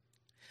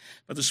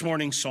But this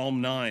morning,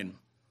 Psalm 9,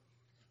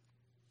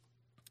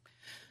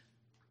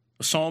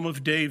 a psalm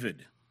of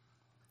David.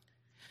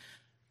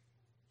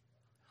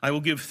 I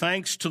will give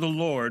thanks to the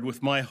Lord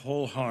with my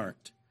whole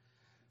heart.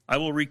 I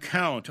will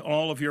recount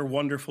all of your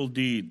wonderful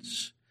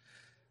deeds.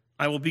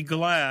 I will be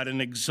glad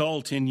and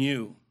exult in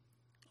you.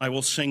 I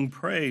will sing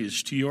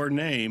praise to your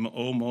name,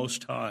 O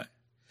Most High.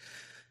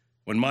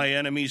 When my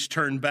enemies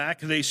turn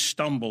back, they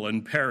stumble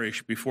and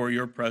perish before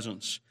your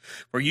presence.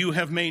 For you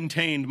have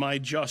maintained my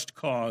just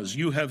cause.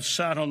 You have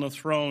sat on the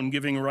throne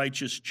giving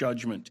righteous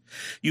judgment.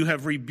 You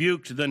have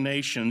rebuked the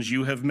nations.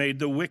 You have made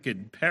the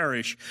wicked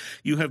perish.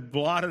 You have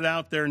blotted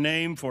out their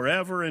name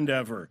forever and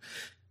ever.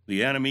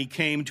 The enemy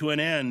came to an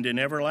end in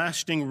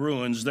everlasting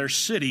ruins. Their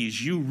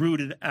cities you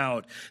rooted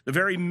out. The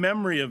very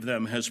memory of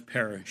them has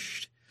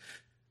perished.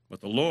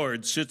 But the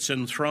Lord sits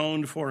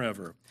enthroned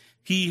forever.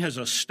 He has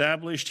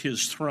established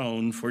his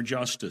throne for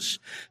justice,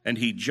 and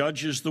he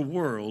judges the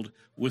world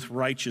with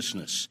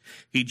righteousness.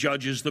 He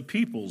judges the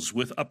peoples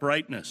with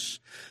uprightness.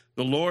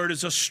 The Lord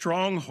is a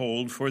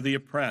stronghold for the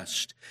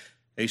oppressed,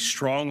 a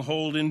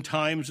stronghold in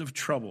times of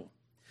trouble.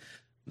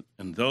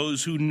 And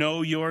those who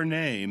know your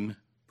name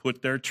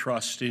put their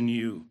trust in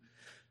you.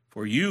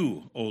 For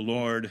you, O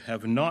Lord,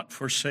 have not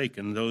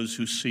forsaken those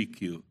who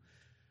seek you.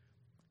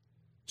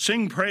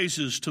 Sing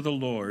praises to the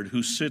Lord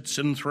who sits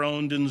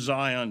enthroned in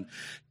Zion.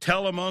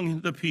 Tell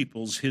among the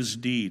peoples his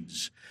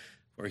deeds.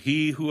 For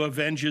he who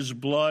avenges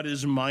blood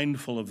is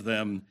mindful of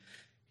them.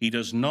 He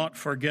does not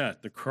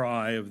forget the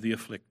cry of the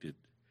afflicted.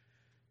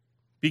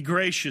 Be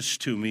gracious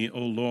to me, O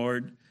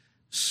Lord.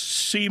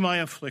 See my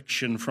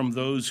affliction from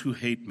those who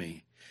hate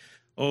me.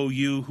 O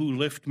you who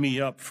lift me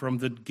up from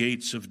the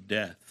gates of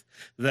death,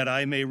 that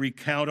I may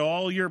recount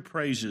all your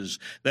praises,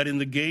 that in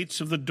the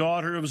gates of the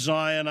daughter of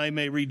Zion I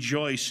may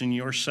rejoice in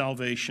your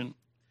salvation.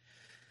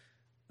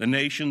 The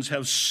nations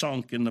have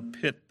sunk in the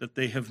pit that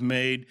they have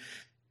made.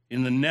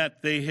 In the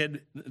net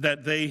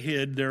that they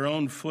hid, their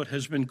own foot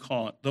has been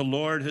caught. The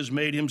Lord has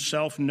made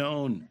himself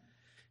known.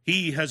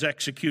 He has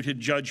executed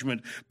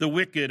judgment. The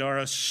wicked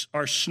are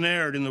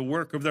snared in the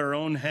work of their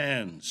own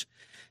hands.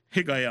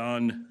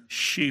 Higayon,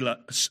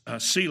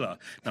 Selah.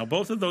 Now,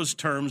 both of those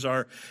terms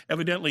are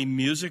evidently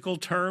musical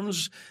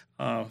terms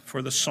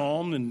for the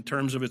psalm in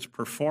terms of its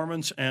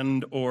performance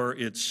and or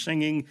its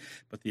singing,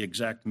 but the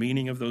exact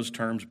meaning of those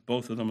terms,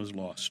 both of them is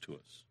lost to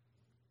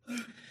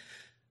us.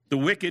 The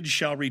wicked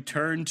shall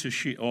return to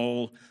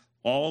Sheol,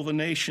 all the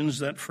nations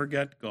that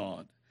forget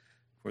God,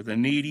 for the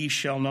needy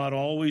shall not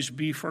always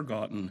be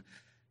forgotten,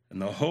 and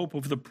the hope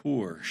of the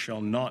poor shall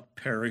not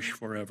perish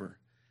forever.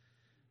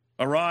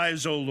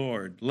 Arise, O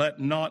Lord,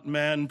 let not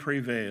man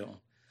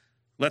prevail.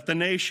 Let the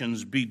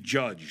nations be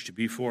judged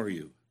before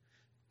you.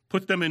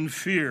 Put them in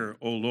fear,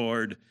 O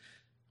Lord.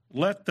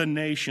 Let the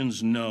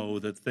nations know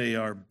that they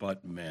are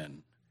but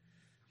men.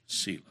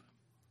 Selah.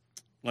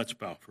 Let's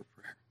bow for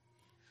prayer.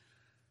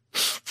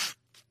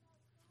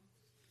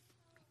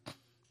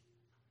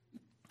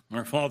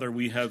 Our Father,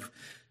 we have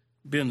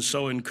been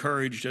so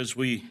encouraged as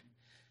we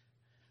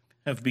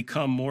have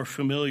become more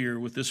familiar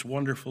with this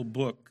wonderful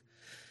book.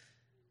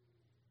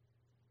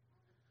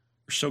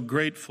 We're so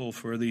grateful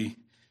for the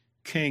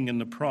king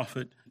and the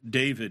prophet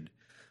David,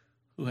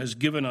 who has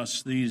given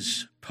us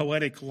these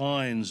poetic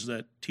lines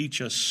that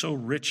teach us so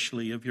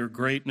richly of your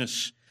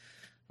greatness,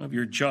 of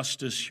your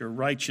justice, your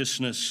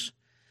righteousness,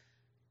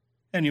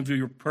 and of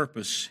your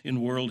purpose in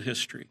world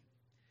history.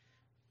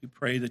 We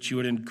pray that you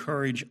would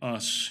encourage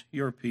us,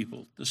 your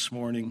people, this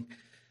morning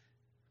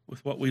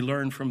with what we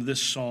learn from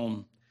this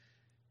psalm.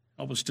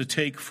 Help us to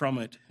take from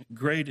it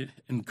great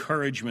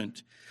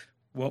encouragement,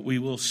 what we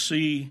will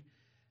see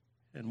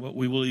and what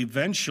we will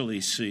eventually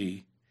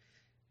see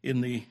in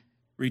the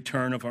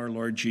return of our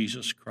Lord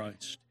Jesus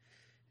Christ.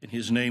 In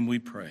his name we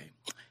pray.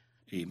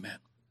 Amen.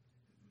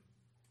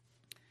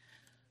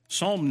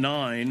 Psalm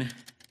 9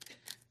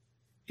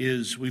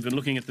 we've been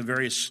looking at the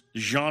various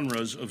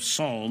genres of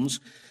psalms,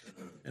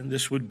 and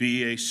this would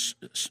be a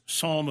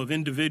psalm of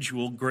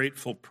individual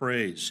grateful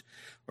praise,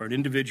 or an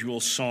individual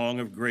song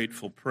of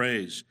grateful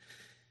praise.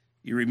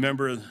 You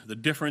remember the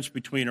difference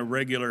between a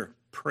regular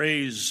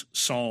praise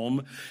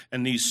psalm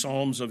and these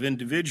psalms of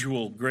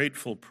individual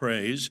grateful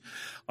praise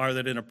are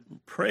that in a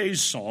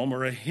praise psalm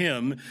or a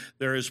hymn,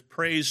 there is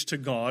praise to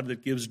God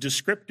that gives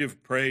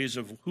descriptive praise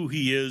of who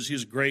he is,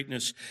 his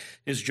greatness,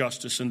 his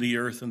justice in the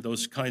earth, and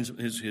those kinds of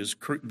his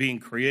being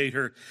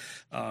creator,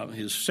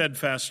 his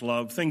steadfast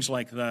love, things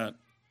like that.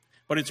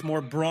 But it's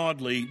more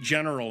broadly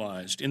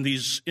generalized. In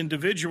these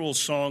individual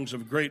songs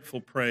of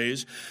grateful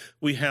praise,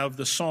 we have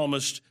the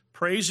psalmist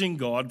praising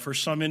God for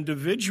some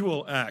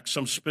individual act,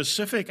 some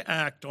specific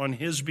act on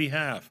his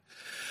behalf.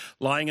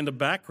 Lying in the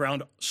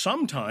background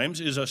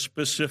sometimes is a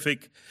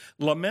specific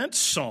lament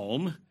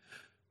psalm,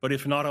 but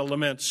if not a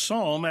lament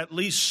psalm, at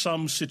least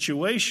some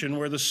situation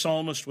where the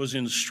psalmist was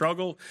in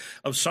struggle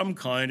of some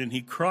kind and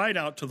he cried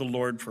out to the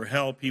Lord for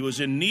help. He was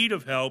in need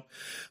of help.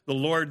 The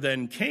Lord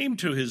then came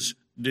to his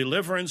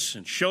deliverance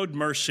and showed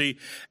mercy.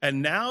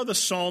 And now the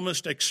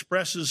psalmist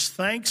expresses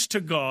thanks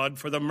to God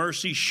for the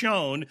mercy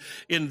shown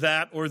in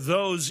that or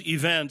those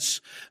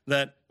events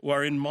that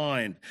are in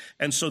mind.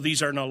 And so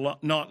these are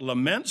not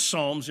lament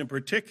psalms in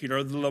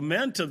particular. The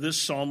lament of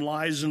this psalm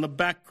lies in the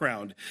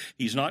background.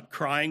 He's not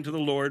crying to the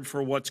Lord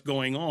for what's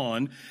going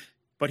on,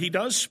 but he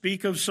does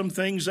speak of some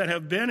things that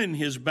have been in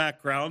his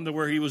background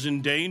where he was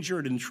in danger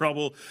and in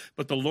trouble,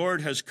 but the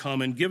Lord has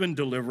come and given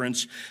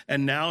deliverance,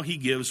 and now he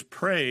gives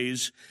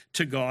praise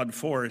to God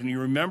for it. And you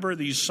remember,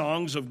 these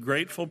songs of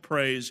grateful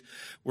praise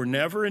were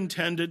never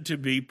intended to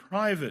be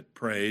private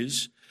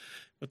praise,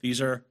 but these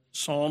are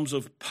psalms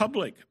of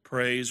public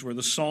praise where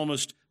the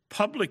psalmist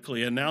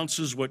publicly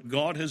announces what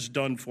God has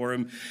done for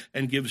him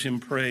and gives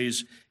him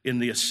praise in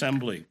the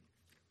assembly.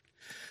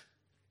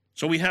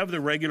 So we have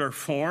the regular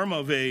form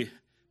of a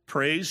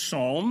praise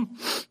psalm,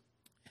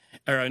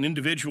 or an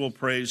individual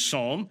praise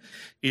psalm.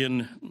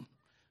 In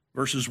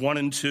verses 1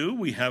 and 2,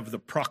 we have the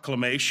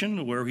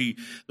proclamation, where the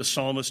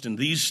psalmist in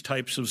these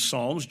types of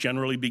psalms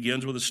generally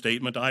begins with a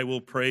statement, "I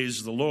will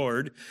praise the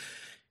Lord."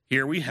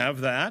 Here we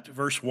have that.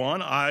 Verse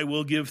 1, "I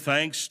will give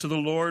thanks to the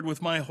Lord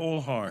with my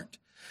whole heart.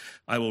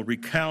 I will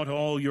recount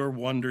all your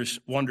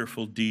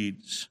wonderful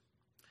deeds."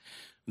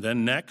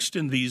 Then next,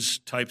 in these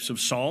types of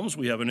psalms,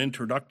 we have an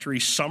introductory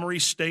summary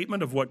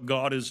statement of what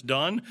God has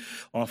done.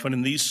 Often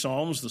in these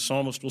psalms, the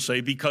psalmist will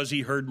say, "Because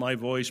he heard my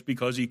voice,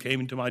 because he came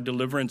into my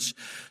deliverance,"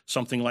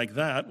 something like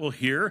that. Well,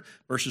 here,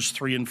 verses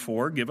 3 and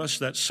 4 give us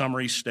that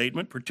summary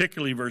statement,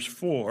 particularly verse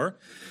 4,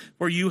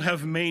 "For you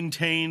have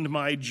maintained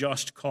my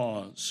just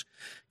cause.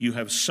 You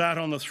have sat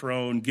on the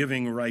throne,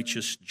 giving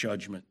righteous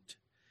judgment."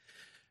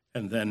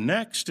 And then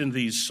next in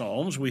these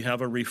psalms, we have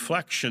a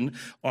reflection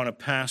on a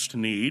past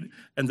need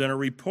and then a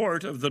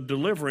report of the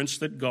deliverance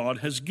that God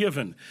has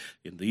given.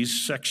 In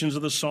these sections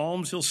of the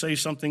psalms, he'll say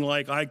something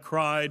like, "I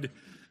cried,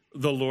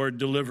 the Lord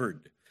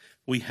delivered."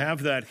 We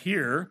have that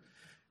here,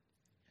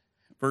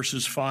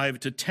 verses 5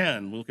 to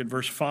 10. We'll look at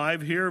verse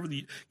 5 here.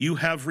 "You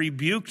have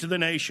rebuked the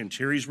nations."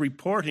 Here he's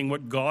reporting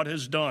what God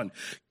has done.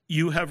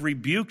 "You have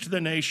rebuked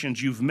the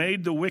nations. You've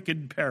made the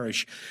wicked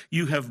perish.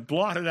 You have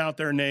blotted out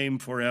their name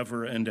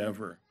forever and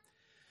ever."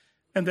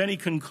 And then he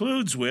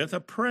concludes with a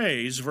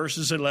praise,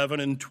 verses 11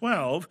 and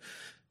 12.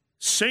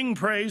 "Sing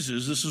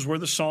praises." This is where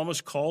the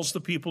psalmist calls the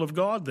people of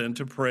God then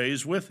to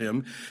praise with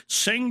him.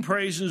 "Sing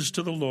praises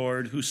to the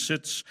Lord who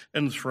sits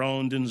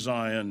enthroned in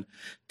Zion.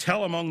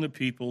 Tell among the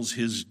peoples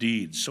his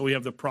deeds." So we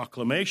have the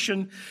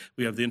proclamation,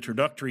 we have the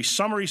introductory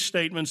summary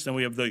statements, then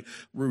we have the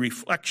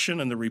reflection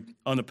and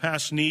on the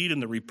past need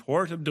and the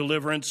report of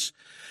deliverance,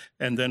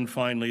 and then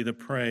finally the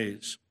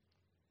praise.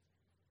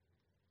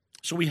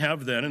 So we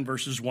have then in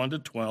verses 1 to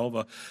 12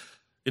 an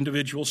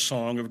individual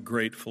song of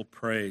grateful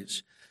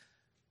praise.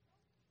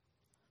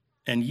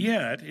 And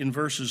yet in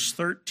verses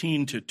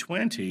 13 to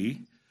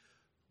 20,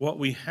 what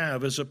we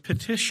have is a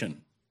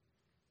petition.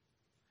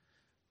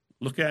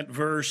 Look at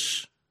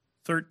verse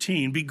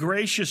 13. "Be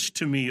gracious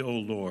to me, O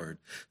Lord.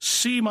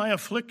 See my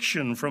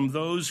affliction from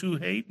those who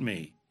hate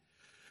me."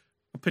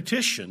 A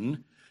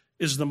petition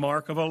is the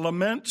mark of a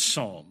lament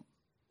psalm.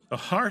 The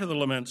heart of the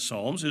lament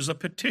psalms is a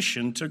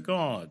petition to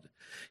God.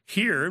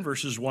 Here, in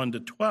verses 1 to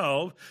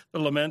 12, the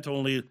lament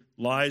only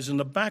lies in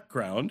the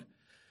background.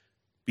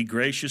 "Be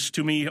gracious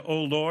to me,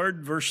 O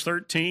Lord," verse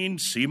 13,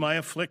 "see my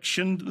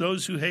affliction,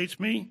 those who hate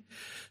me."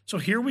 So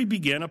here we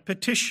begin a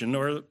petition,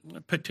 or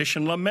a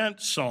petition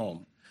lament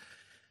psalm.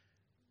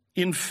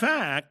 In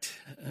fact,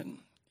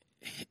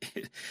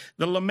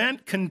 the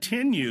lament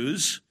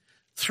continues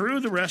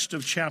through the rest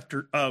of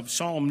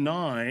Psalm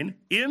 9,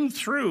 in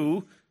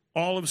through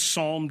all of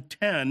Psalm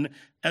 10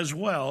 as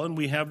well, and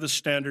we have the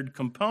standard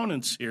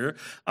components here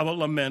of a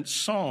lament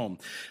psalm.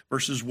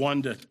 Verses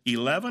 1 to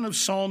 11 of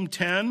Psalm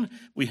 10,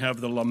 we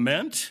have the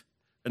lament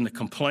and the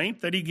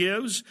complaint that he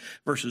gives.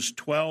 Verses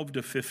 12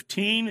 to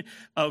 15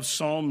 of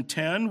Psalm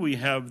 10, we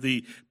have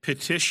the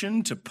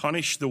petition to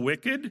punish the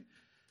wicked.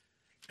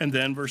 And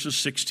then verses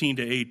 16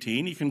 to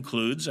 18, he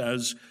concludes,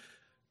 as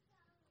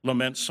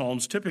lament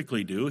psalms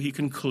typically do, he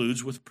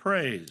concludes with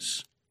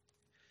praise.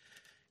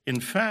 In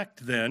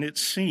fact, then, it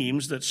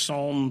seems that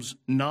Psalms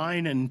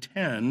 9 and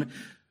 10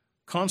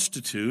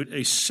 constitute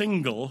a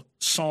single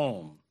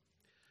psalm.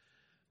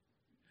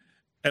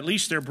 At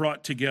least they're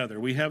brought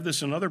together. We have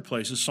this in other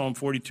places. Psalm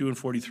 42 and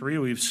 43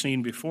 we've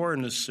seen before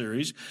in this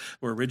series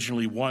were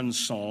originally one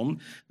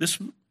psalm. This,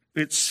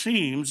 it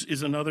seems,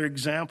 is another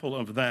example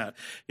of that.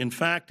 In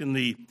fact, in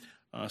the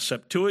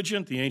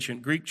Septuagint, the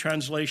ancient Greek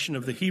translation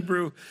of the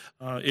Hebrew,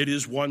 it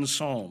is one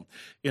psalm.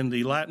 In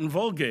the Latin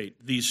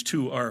Vulgate, these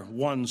two are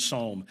one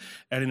psalm.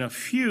 And in a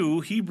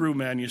few Hebrew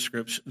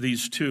manuscripts,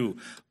 these two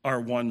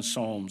are one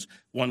psalm.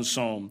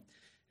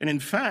 And in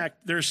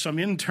fact, there's some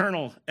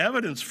internal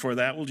evidence for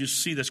that. We'll just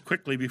see this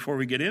quickly before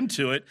we get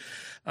into it.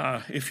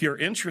 If you're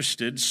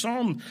interested,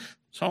 Psalms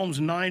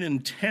 9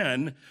 and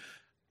 10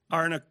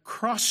 are an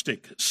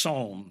acrostic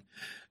psalm.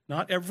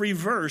 Not every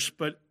verse,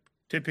 but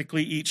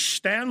typically each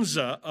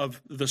stanza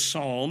of the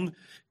psalm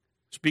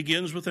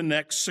begins with the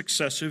next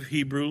successive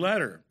Hebrew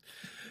letter.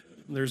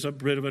 There's a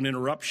bit of an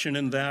interruption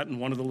in that, and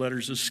one of the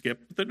letters is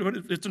skipped.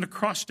 It's an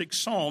acrostic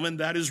psalm, and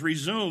that is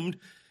resumed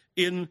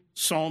in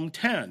Psalm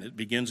 10. It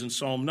begins in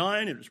Psalm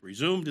 9. It is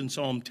resumed in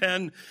Psalm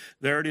 10.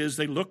 There it is.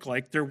 They look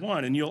like they're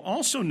one. And you'll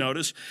also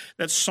notice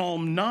that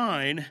Psalm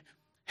 9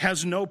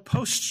 has no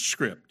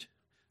postscript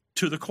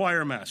to the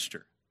choir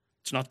master.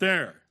 It's not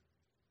there.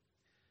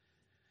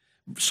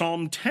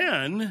 Psalm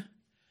 10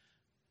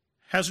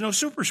 has no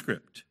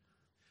superscript.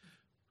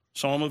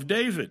 Psalm of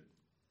David.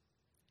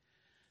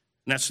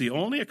 And that's the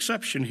only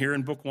exception here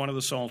in Book 1 of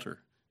the Psalter,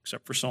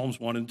 except for Psalms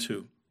 1 and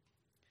 2.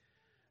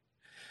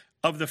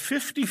 Of the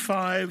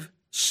 55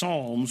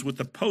 psalms with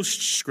the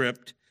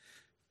postscript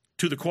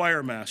to the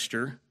choir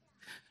master,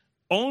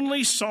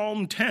 only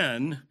Psalm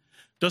 10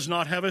 does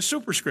not have a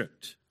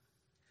superscript.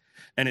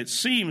 And it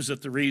seems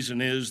that the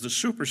reason is the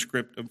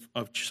superscript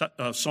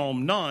of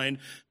Psalm 9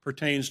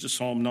 pertains to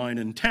Psalm 9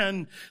 and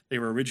 10. They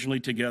were originally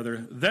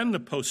together. Then the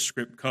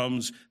postscript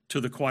comes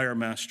to the choir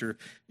master,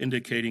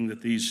 indicating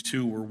that these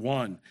two were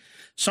one.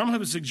 Some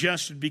have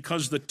suggested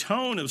because the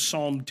tone of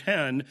Psalm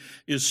 10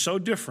 is so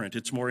different,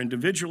 it's more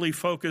individually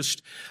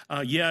focused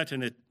yet,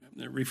 and it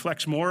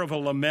reflects more of a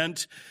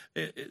lament.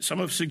 Some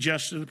have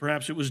suggested that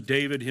perhaps it was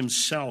David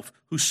himself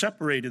who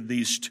separated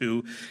these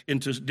two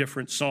into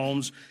different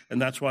psalms, and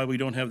that's why we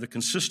don't have the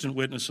consistent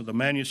witness of the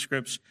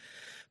manuscripts.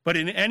 But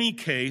in any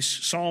case,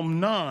 Psalm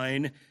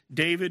 9,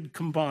 David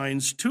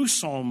combines two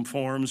psalm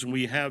forms, and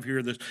we have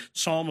here the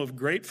Psalm of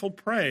Grateful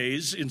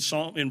Praise in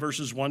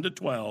verses 1 to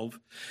 12,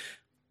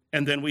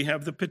 and then we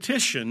have the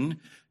petition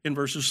in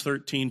verses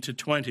 13 to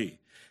 20.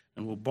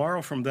 And we'll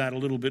borrow from that a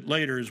little bit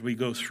later as we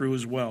go through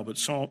as well.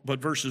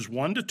 But verses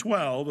 1 to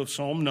 12 of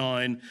Psalm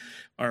 9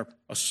 are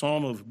a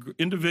psalm of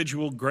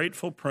individual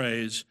grateful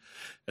praise,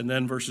 and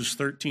then verses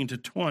 13 to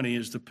 20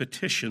 is the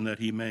petition that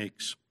he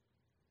makes.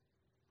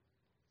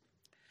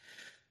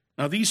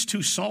 Now, these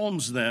two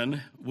psalms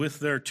then, with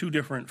their two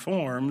different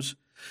forms,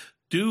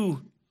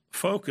 do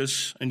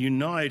focus and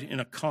unite in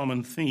a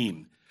common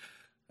theme.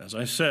 As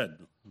I said,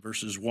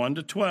 verses 1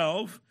 to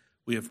 12,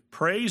 we have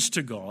praise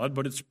to God,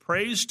 but it's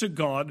praise to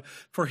God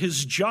for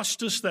his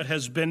justice that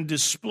has been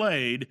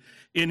displayed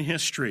in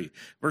history.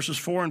 Verses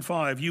 4 and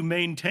 5, you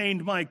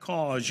maintained my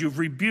cause, you've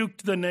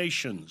rebuked the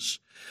nations.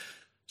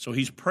 So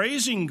he's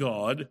praising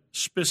God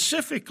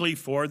specifically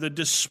for the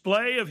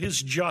display of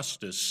his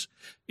justice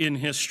in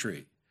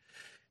history.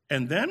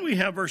 And then we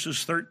have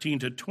verses 13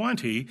 to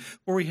 20,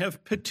 where we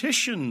have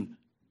petition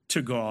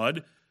to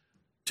God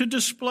to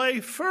display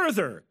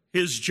further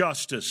his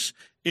justice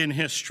in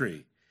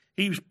history.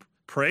 He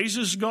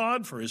praises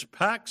God for his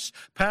past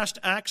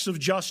acts of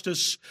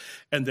justice,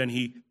 and then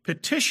he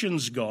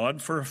petitions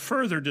God for a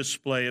further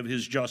display of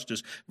his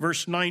justice.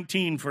 Verse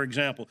 19, for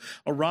example,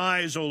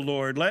 arise, O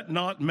Lord, let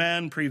not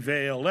man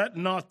prevail, let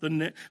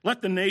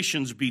the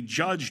nations be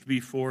judged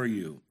before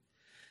you.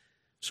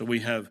 So we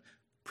have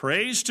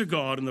praise to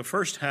God in the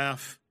first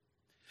half,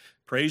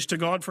 praise to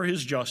God for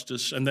his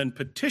justice, and then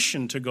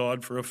petition to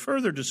God for a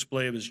further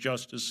display of his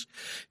justice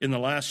in the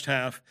last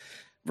half.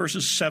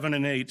 Verses 7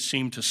 and 8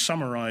 seem to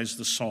summarize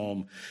the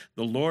psalm.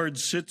 The Lord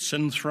sits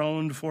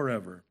enthroned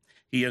forever.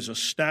 He has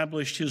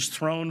established his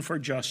throne for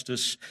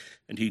justice,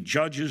 and he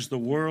judges the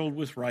world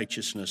with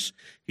righteousness.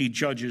 He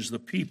judges the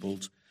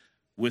peoples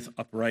with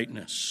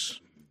uprightness.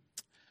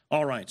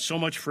 All right, so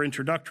much for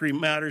introductory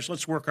matters.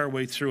 Let's work our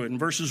way through it. In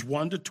verses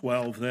 1 to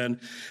 12,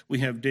 then, we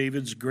have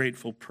David's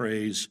grateful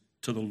praise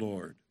to the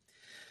Lord.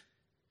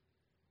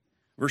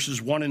 Verses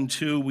 1 and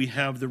 2, we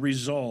have the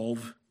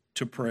resolve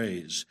to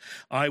praise.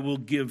 I will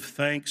give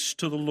thanks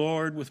to the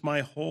Lord with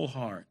my whole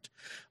heart.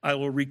 I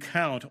will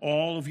recount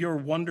all of your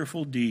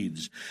wonderful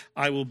deeds.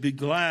 I will be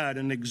glad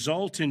and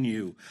exult in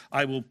you.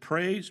 I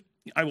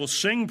will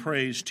sing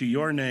praise to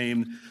your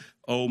name,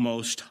 O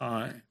Most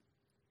High.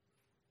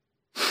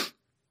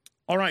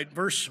 All right,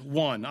 verse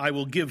 1, I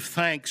will give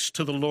thanks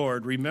to the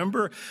Lord.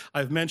 Remember,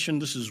 I've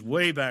mentioned this is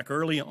way back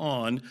early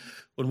on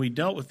when we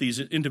dealt with these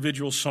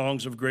individual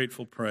songs of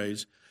grateful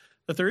praise,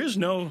 that there is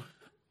no,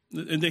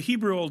 in the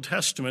Hebrew Old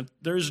Testament,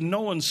 there is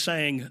no one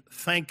saying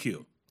thank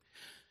you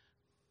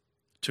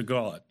to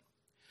God.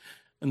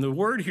 And the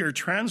word here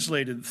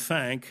translated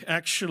thank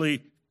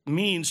actually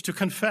means to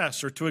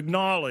confess or to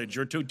acknowledge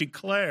or to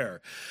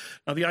declare.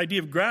 Now, the idea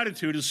of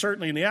gratitude is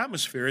certainly in the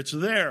atmosphere. It's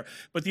there.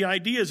 But the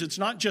idea is it's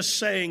not just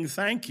saying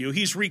thank you.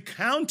 He's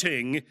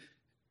recounting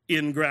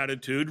in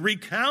gratitude,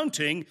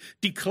 recounting,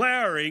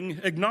 declaring,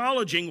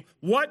 acknowledging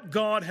what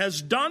God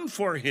has done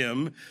for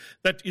him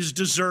that is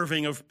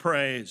deserving of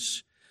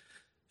praise.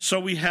 So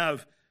we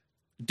have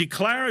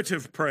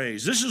declarative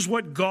praise. This is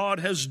what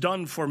God has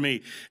done for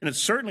me. And it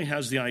certainly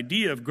has the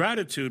idea of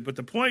gratitude, but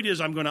the point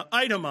is I'm going to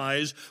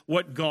itemize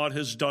what God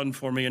has done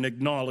for me and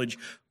acknowledge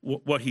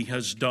what he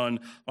has done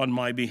on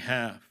my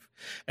behalf.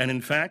 And in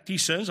fact, he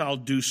says, I'll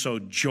do so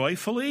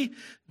joyfully.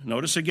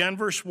 Notice again,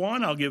 verse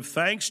 1, I'll give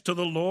thanks to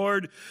the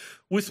Lord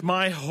with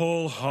my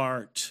whole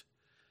heart.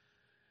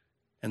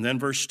 And then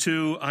verse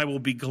 2, I will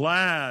be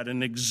glad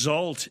and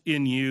exult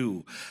in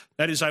you.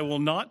 That is, I will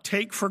not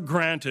take for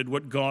granted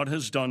what God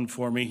has done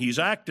for me. He's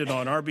acted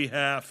on our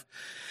behalf,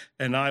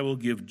 and I will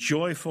give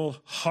joyful,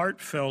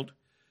 heartfelt,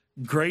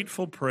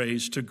 grateful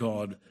praise to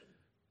God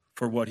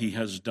for what he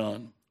has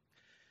done.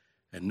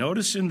 And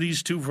notice in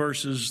these two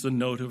verses the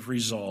note of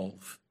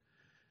resolve.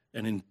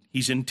 And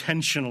he's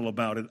intentional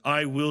about it.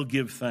 I will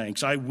give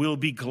thanks. I will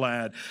be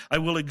glad. I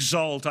will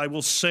exult. I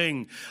will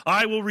sing.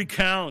 I will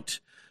recount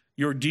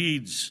your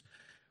deeds.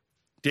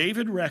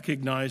 David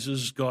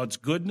recognizes God's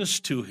goodness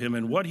to him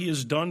and what he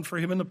has done for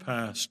him in the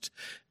past,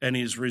 and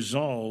he is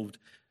resolved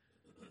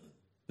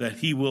that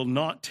he will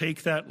not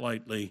take that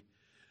lightly,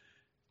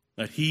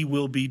 that he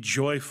will be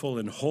joyful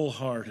and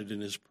wholehearted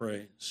in his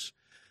praise.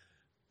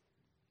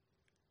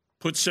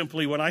 Put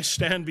simply, when I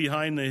stand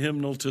behind the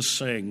hymnal to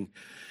sing,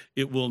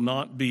 it will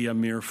not be a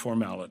mere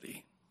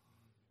formality.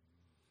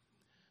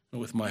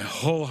 With my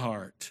whole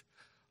heart,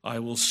 I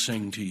will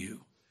sing to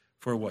you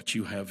for what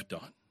you have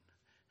done.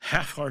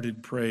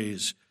 Half-hearted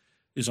praise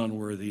is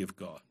unworthy of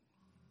God.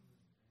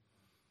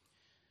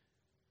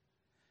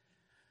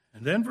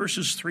 And then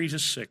verses 3 to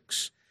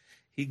 6,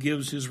 he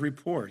gives his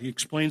report. He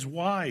explains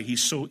why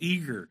he's so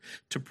eager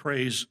to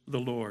praise the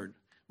Lord.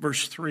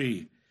 Verse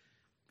 3,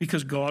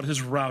 because God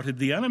has routed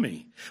the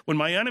enemy. When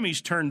my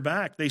enemies turn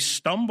back, they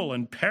stumble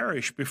and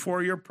perish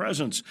before your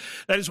presence.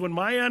 That is, when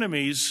my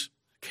enemies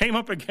came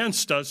up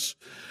against us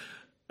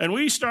and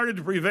we started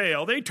to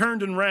prevail, they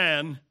turned and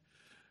ran.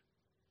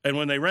 And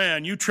when they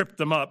ran, you tripped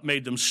them up,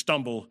 made them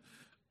stumble,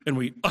 and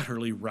we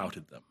utterly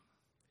routed them.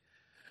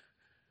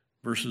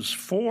 Verses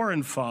 4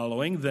 and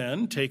following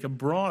then take a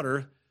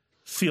broader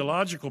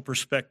theological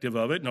perspective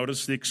of it.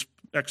 Notice the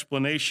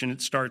explanation.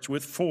 It starts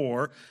with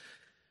 4.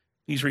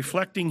 He's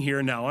reflecting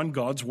here now on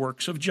God's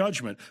works of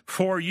judgment.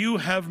 For you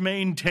have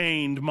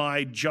maintained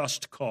my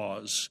just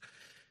cause.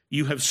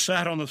 You have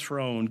sat on the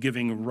throne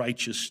giving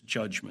righteous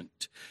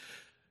judgment.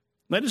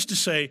 That is to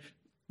say,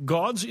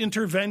 God's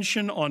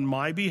intervention on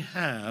my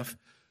behalf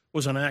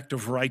was an act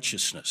of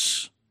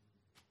righteousness.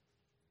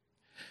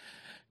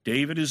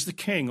 David is the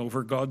king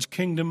over God's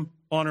kingdom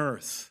on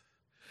earth.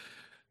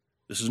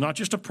 This is not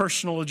just a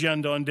personal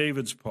agenda on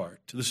David's part.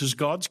 This is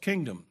God's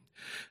kingdom.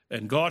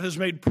 And God has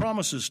made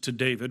promises to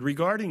David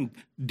regarding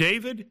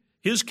David,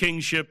 his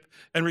kingship,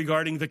 and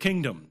regarding the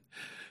kingdom.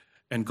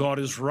 And God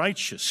is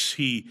righteous.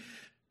 He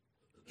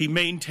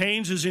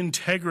maintains his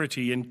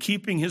integrity in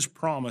keeping his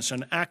promise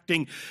and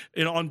acting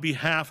on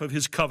behalf of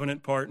his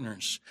covenant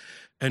partners.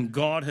 And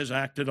God has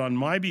acted on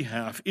my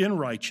behalf in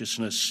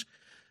righteousness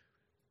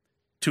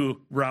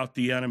to rout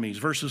the enemies.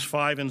 Verses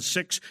 5 and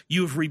 6,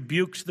 you have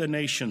rebuked the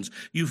nations.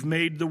 You've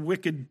made the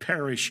wicked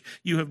perish.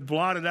 You have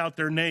blotted out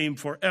their name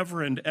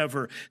forever and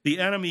ever. The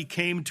enemy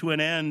came to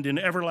an end in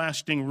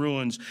everlasting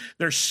ruins.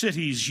 Their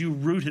cities you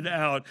rooted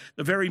out.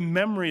 The very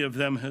memory of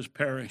them has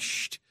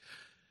perished.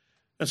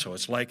 And so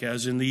it's like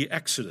as in the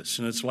Exodus,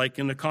 and it's like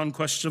in the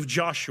conquests of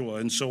Joshua,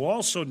 and so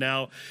also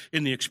now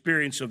in the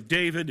experience of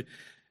David,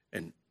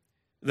 and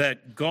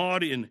that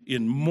God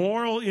in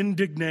moral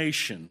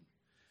indignation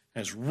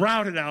has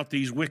routed out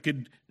these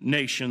wicked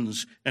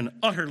nations and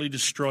utterly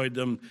destroyed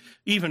them,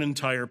 even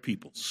entire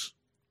peoples.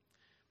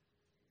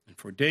 And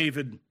for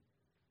David,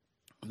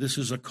 this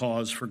is a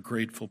cause for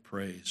grateful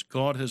praise.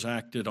 God has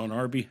acted on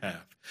our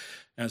behalf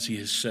as he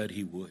has said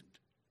he would.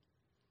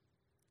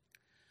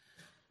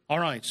 All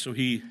right, so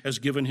he has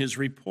given his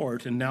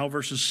report, and now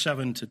verses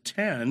 7 to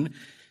 10,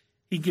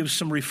 he gives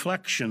some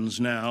reflections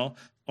now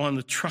on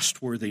the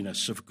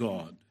trustworthiness of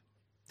God.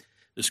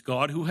 This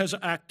God who has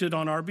acted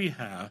on our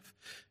behalf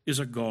is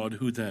a God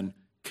who then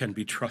can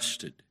be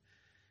trusted.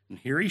 And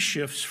here he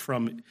shifts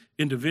from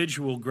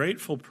individual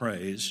grateful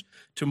praise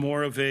to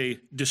more of a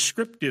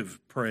descriptive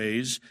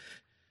praise,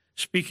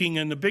 speaking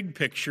in the big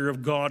picture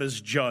of God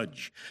as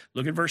judge.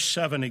 Look at verse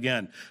 7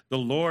 again. The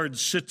Lord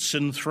sits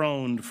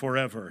enthroned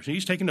forever.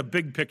 He's taking a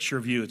big picture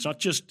view. It's not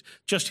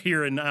just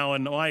here and now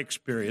in my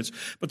experience,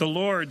 but the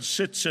Lord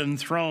sits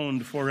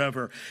enthroned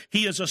forever.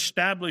 He has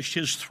established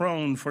his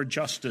throne for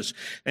justice,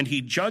 and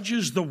he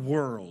judges the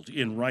world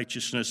in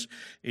righteousness,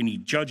 and he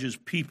judges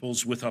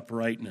peoples with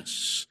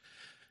uprightness.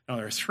 Now,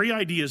 there are 3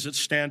 ideas that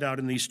stand out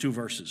in these 2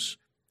 verses.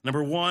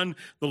 Number 1,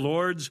 the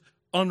Lord's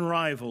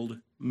unrivaled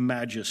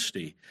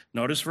majesty.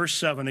 Notice verse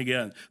 7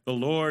 again. The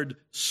Lord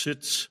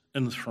sits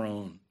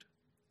enthroned.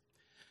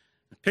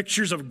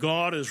 Pictures of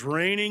God as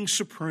reigning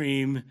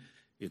supreme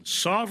in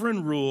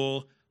sovereign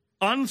rule,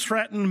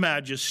 unthreatened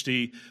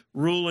majesty,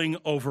 ruling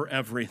over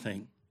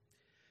everything.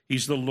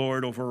 He's the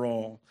Lord over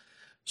all.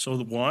 So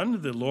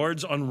 1, the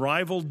Lord's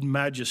unrivaled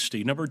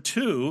majesty. Number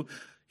 2,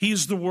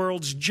 he's the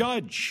world's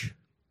judge.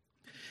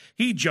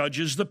 He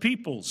judges the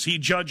peoples. He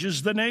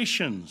judges the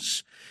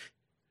nations.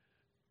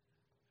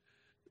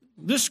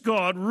 This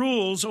God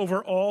rules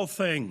over all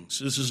things.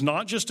 This is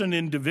not just an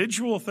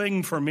individual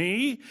thing for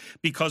me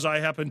because I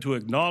happen to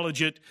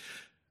acknowledge it.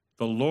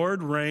 The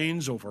Lord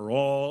reigns over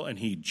all, and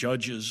he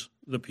judges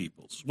the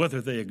peoples.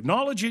 Whether they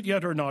acknowledge it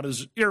yet or not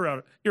is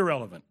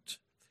irrelevant.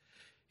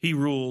 He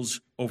rules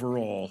over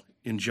all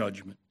in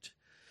judgment.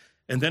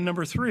 And then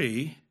number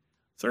three,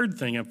 third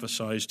thing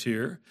emphasized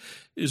here,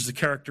 is the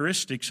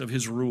characteristics of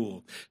his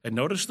rule. And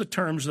notice the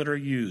terms that are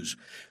used.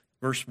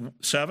 Verse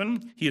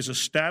 7, he has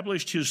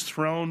established his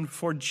throne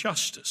for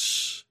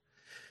justice.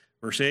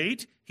 Verse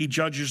 8, he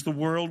judges the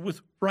world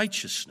with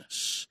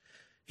righteousness.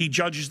 He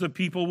judges the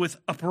people with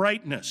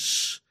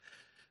uprightness.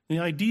 The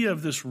idea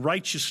of this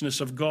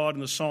righteousness of God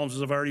in the Psalms,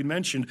 as I've already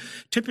mentioned,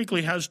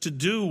 typically has to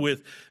do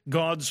with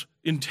God's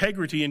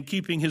integrity in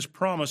keeping his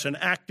promise and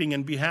acting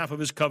in behalf of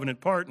his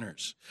covenant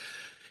partners.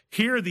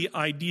 Here the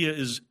idea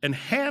is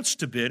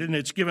enhanced a bit, and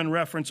it's given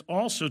reference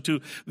also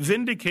to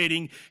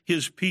vindicating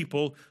his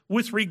people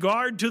with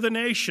regard to the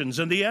nations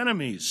and the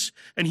enemies,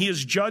 and he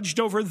is judged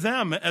over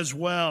them as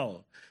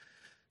well.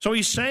 So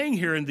he's saying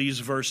here in these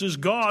verses,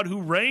 God who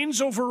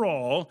reigns over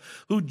all,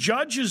 who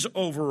judges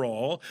over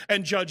all,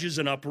 and judges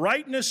in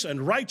uprightness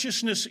and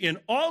righteousness in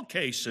all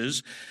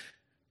cases,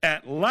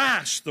 at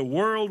last the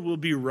world will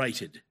be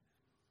righted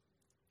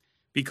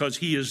because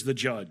he is the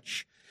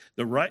judge.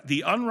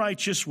 The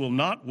unrighteous will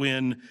not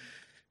win.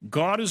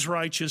 God is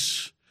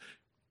righteous.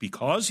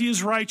 Because he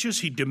is righteous,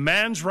 he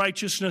demands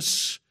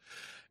righteousness.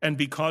 And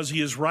because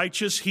he is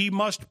righteous, he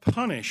must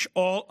punish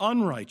all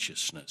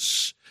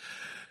unrighteousness.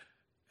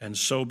 And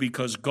so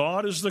because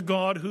God is the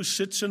God who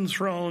sits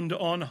enthroned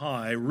on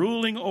high,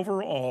 ruling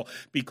over all,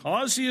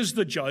 because he is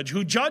the judge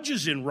who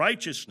judges in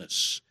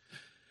righteousness,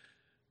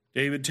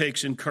 David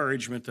takes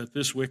encouragement that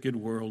this wicked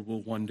world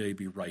will one day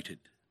be righted.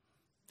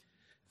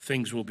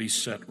 Things will be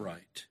set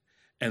right.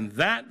 And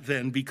that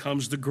then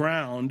becomes the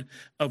ground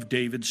of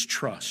David's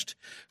trust.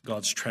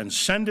 God's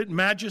transcendent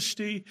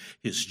majesty,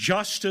 his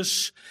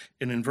justice,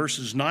 and in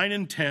verses 9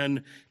 and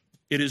 10,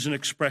 it is an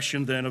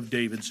expression then of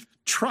David's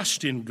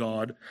trust in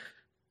God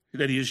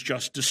that he has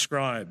just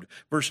described.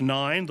 Verse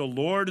 9, the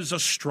Lord is a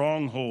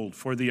stronghold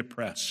for the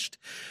oppressed,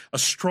 a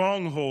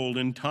stronghold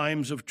in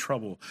times of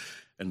trouble.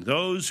 And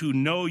those who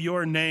know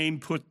your name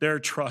put their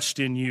trust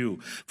in you.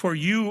 For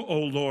you, O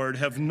Lord,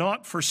 have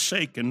not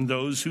forsaken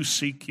those who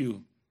seek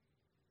you.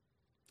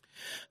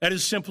 That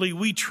is simply,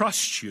 we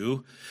trust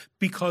you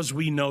because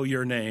we know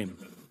your name.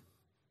 Isn't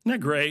that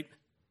great?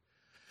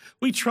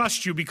 We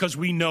trust you because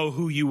we know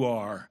who you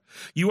are.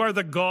 You are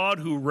the God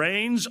who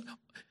reigns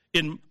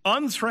in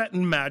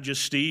unthreatened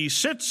majesty. He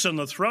sits on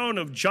the throne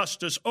of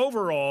justice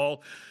over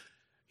all.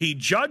 He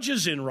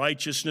judges in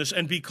righteousness,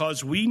 and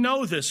because we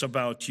know this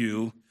about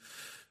you,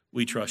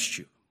 we trust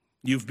you.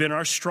 You've been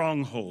our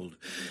stronghold.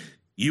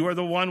 You are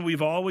the one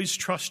we've always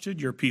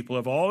trusted. Your people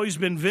have always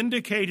been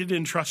vindicated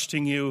in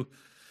trusting you.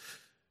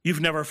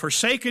 You've never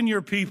forsaken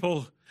your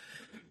people.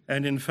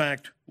 And in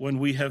fact, when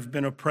we have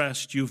been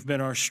oppressed, you've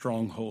been our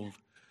stronghold.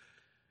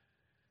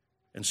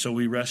 And so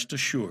we rest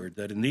assured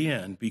that in the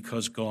end,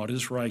 because God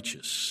is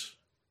righteous,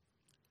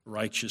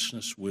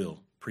 righteousness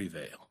will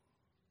prevail.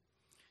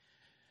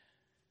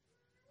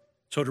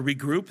 So to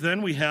regroup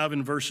then, we have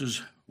in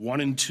verses 1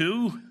 and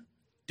 2,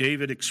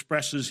 David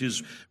expresses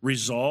his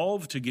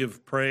resolve to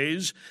give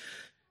praise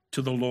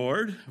to the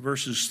Lord.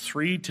 Verses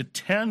 3 to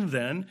 10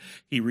 then,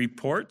 he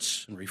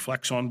reports and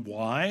reflects on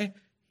why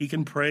he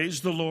can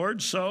praise the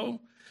Lord so.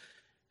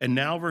 And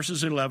now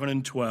verses 11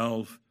 and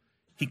 12,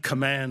 he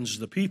commands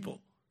the people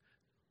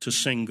to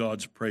sing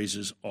God's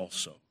praises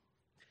also.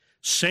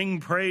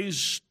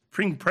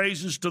 Bring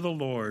praises to the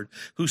Lord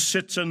who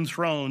sits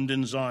enthroned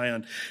in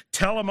Zion.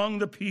 Tell among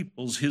the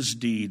peoples his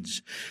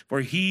deeds.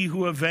 For he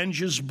who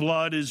avenges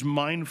blood is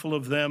mindful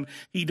of them.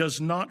 He does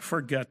not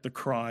forget the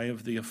cry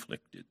of the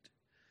afflicted.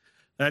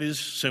 That is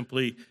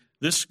simply,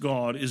 this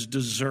God is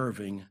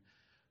deserving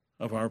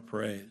of our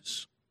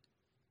praise.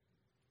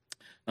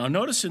 Now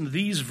notice in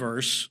these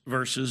verses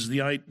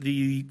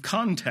the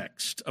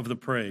context of the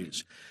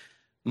praise.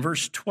 In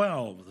verse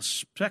 12,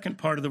 the second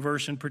part of the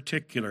verse in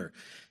particular,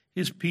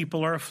 his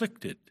people are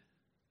afflicted.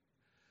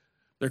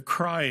 They're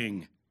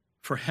crying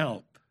for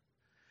help.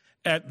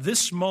 At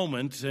this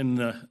moment in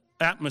the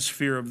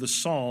atmosphere of the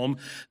psalm,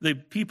 the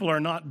people are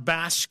not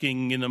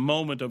basking in a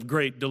moment of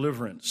great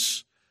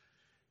deliverance.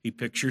 He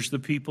pictures the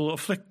people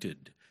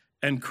afflicted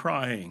and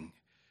crying,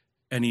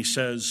 and he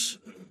says,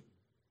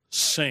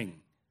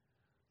 sing.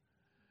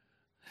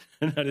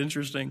 Isn't that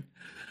interesting?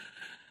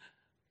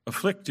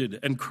 Afflicted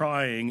and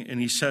crying, and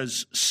he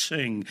says,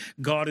 sing.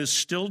 God is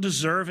still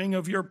deserving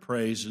of your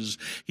praises.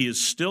 He is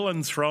still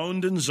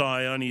enthroned in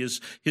Zion.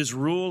 His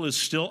rule is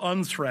still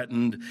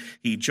unthreatened.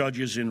 He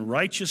judges in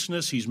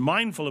righteousness. He's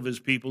mindful of his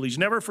people. He's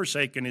never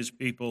forsaken his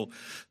people.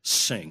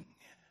 Sing.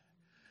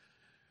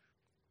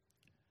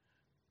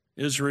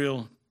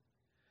 Israel,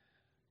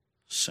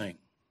 sing.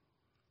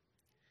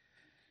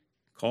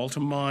 Call to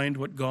mind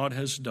what God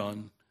has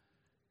done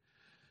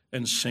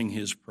and sing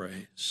his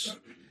praise.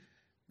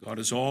 God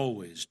is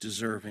always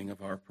deserving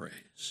of our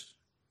praise.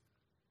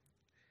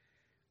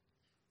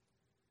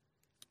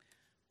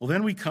 Well,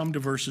 then we come to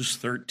verses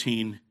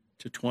 13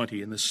 to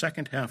 20. In the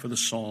second half of the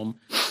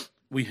psalm,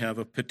 we have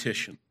a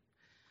petition.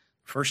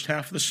 First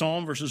half of the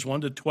psalm, verses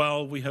 1 to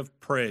 12, we have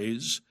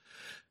praise.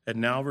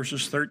 And now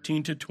verses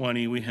 13 to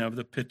 20, we have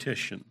the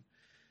petition.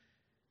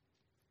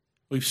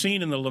 We've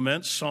seen in the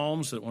lament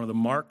psalms that one of the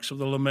marks of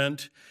the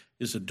lament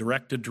is a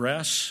direct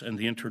address and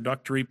the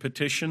introductory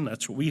petition.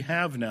 That's what we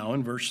have now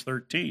in verse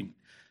 13.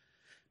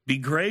 Be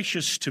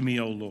gracious to me,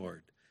 O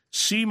Lord.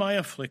 See my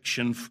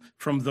affliction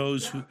from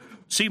those who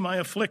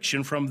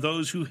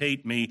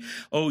hate me,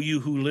 O you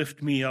who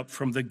lift me up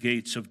from the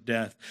gates of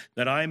death,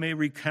 that I may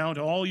recount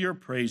all your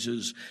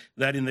praises,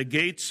 that in the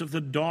gates of the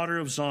daughter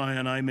of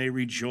Zion I may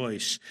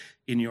rejoice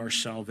in your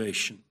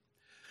salvation.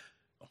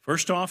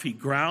 First off, he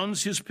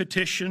grounds his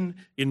petition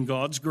in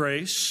God's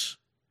grace.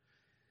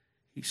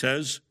 He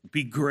says,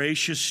 be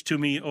gracious to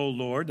me, O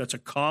Lord. That's a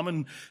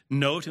common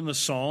note in the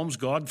Psalms.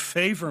 God,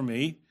 favor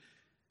me.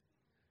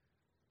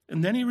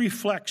 And then he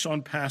reflects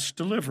on past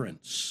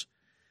deliverance.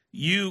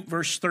 You,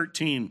 verse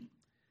 13,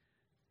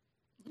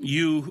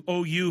 you,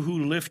 O you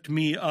who lift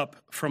me up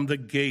from the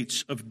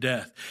gates of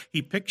death.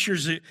 He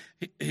pictures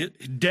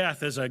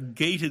death as a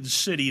gated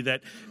city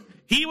that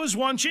he was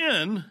once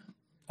in,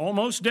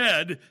 almost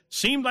dead,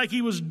 seemed like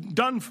he was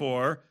done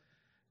for,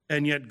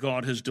 and yet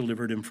God has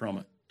delivered him from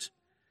it.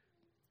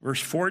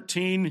 Verse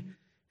 14,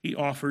 he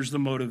offers the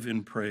motive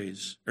in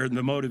praise, or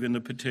the motive in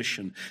the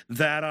petition,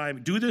 that I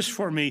do this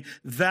for me,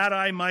 that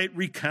I might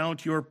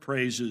recount your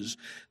praises,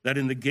 that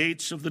in the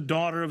gates of the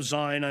daughter of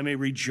Zion I may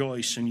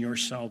rejoice in your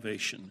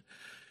salvation.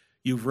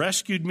 You've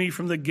rescued me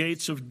from the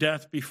gates of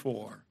death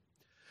before.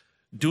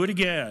 Do it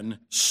again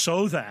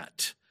so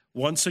that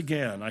once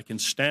again I can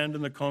stand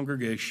in the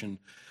congregation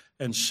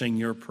and sing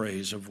your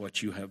praise of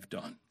what you have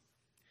done.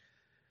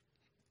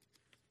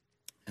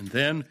 And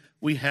then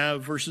we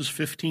have verses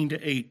 15 to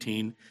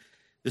 18,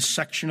 this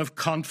section of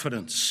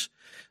confidence,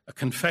 a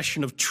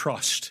confession of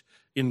trust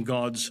in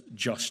God's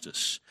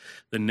justice.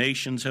 The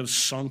nations have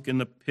sunk in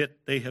the pit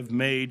they have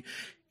made.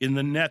 In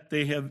the net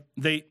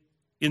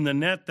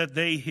that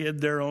they hid,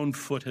 their own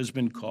foot has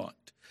been caught.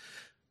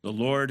 The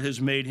Lord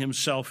has made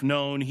himself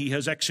known. He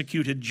has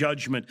executed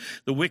judgment.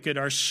 The wicked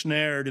are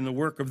snared in the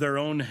work of their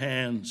own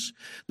hands.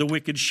 The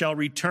wicked shall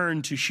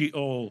return to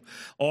Sheol.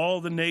 All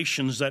the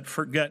nations that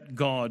forget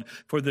God,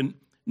 for the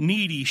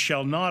needy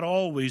shall not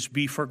always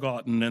be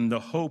forgotten, and the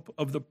hope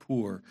of the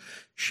poor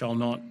shall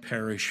not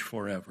perish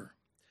forever.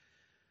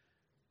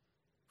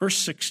 Verse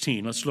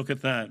 16, let's look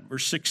at that.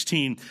 Verse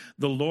 16,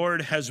 the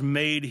Lord has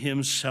made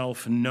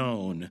himself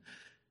known.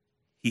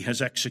 He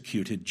has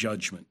executed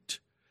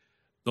judgment.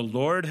 The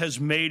Lord has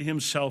made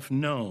himself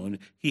known.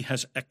 He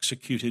has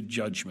executed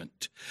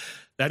judgment.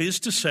 That is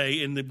to say,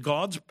 in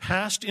God's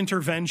past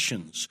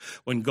interventions,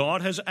 when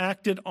God has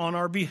acted on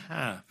our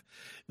behalf,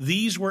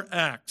 these were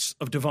acts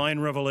of divine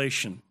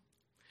revelation.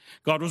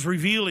 God was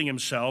revealing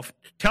himself,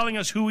 telling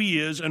us who he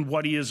is and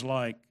what he is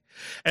like.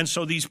 And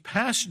so these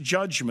past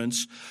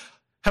judgments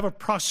have a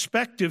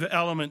prospective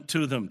element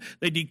to them.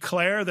 They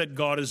declare that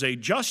God is a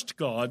just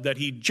God, that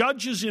he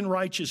judges in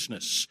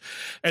righteousness.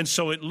 And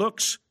so it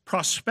looks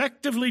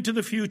prospectively to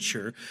the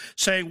future,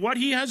 saying what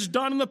he has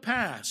done in the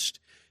past,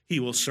 he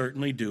will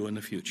certainly do in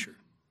the future.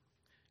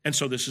 And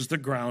so this is the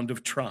ground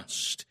of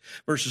trust.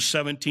 Verses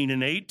 17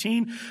 and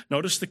 18,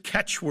 notice the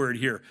catchword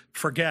here,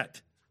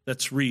 forget,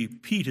 that's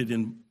repeated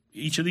in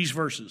each of these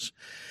verses.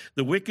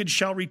 The wicked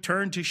shall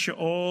return to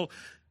Sheol,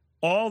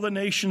 all the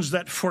nations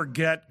that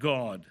forget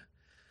God.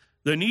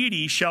 The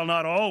needy shall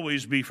not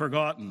always be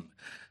forgotten,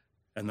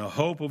 and the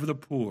hope of the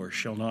poor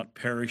shall not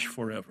perish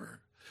forever.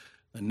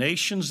 The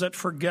nations that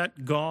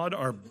forget God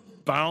are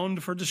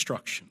bound for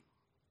destruction.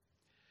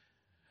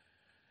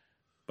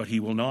 But he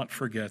will not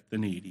forget the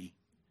needy,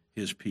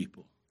 his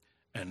people.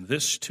 And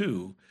this,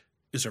 too,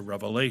 is a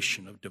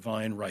revelation of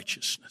divine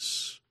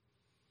righteousness.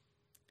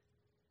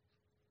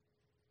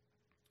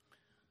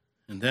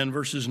 And then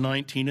verses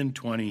 19 and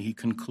 20, he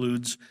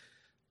concludes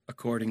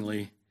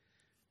accordingly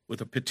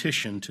with a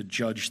petition to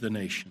judge the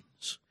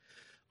nations.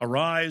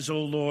 Arise,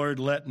 O Lord,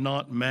 let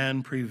not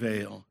man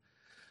prevail.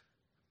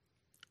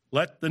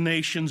 Let the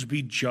nations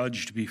be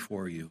judged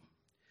before you.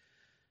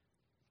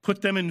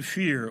 Put them in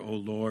fear, O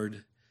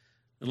Lord.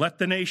 Let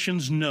the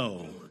nations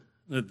know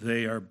that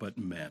they are but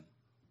men.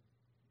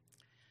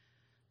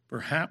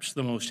 Perhaps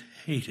the most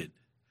hated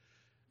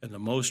and the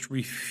most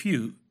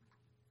refused,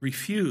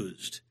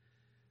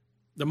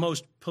 the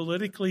most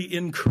politically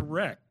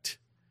incorrect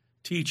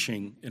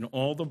teaching in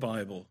all the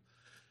Bible,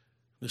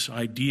 this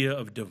idea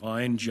of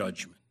divine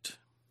judgment,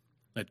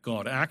 that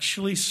God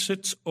actually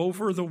sits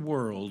over the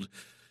world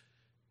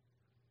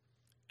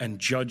and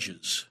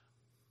judges.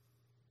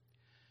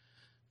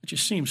 It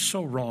just seems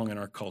so wrong in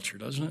our culture,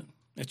 doesn't it?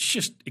 It's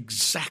just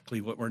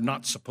exactly what we're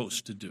not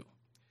supposed to do.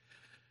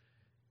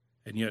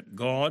 And yet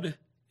God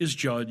is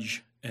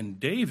judge, and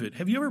David,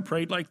 have you ever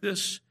prayed like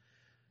this?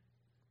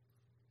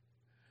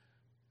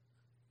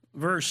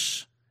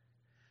 Verse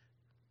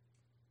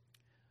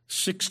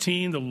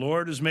 16, the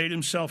Lord has made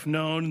himself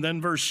known. And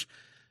then verse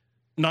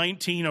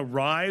 19,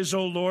 arise,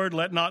 O Lord,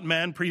 let not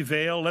man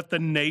prevail. Let the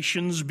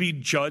nations be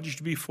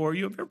judged before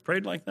you. Have you ever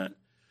prayed like that?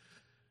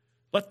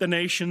 Let the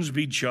nations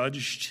be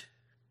judged.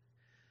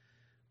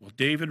 Well,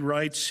 David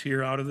writes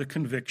here out of the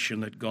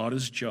conviction that God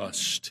is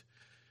just,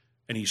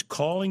 and he's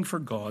calling for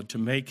God to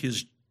make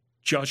his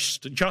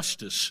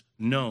justice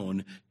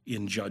known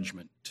in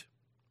judgment.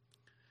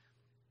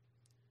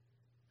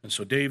 And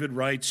so David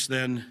writes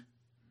then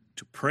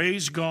to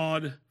praise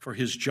God for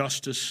his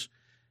justice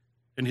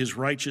and his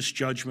righteous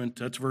judgment.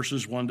 That's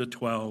verses 1 to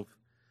 12.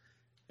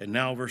 And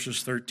now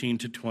verses 13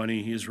 to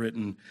 20, he has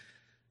written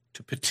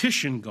to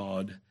petition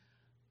God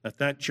that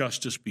that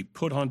justice be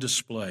put on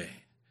display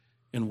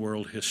in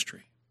world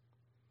history.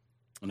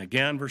 And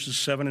again, verses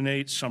 7 and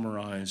 8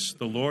 summarize,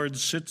 the Lord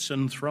sits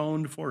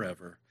enthroned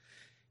forever.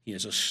 He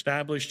has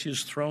established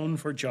his throne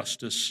for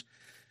justice,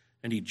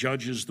 and he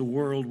judges the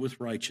world with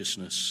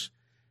righteousness.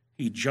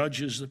 He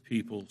judges the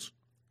peoples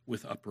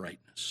with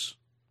uprightness.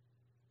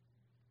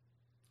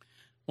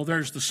 Well,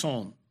 there's the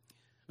psalm.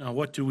 Now,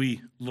 what do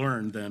we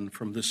learn then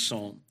from this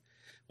psalm?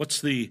 What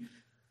is the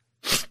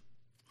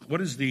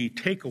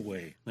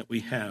takeaway that we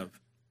have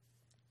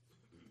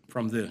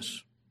from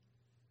this?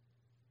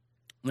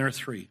 There are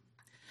three.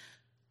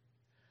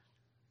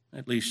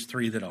 At least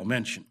three that I'll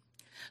mention.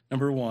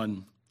 Number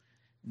one,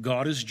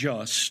 God is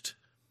just,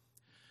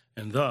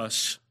 and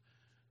thus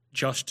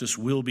justice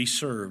will be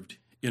served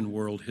in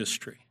world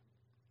history.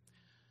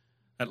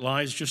 That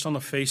lies just on the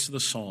face of the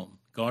psalm.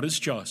 God is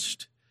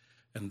just,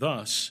 and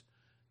thus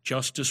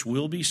justice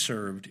will be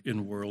served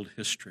in world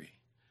history.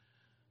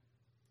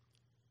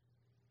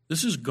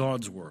 This is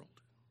God's world.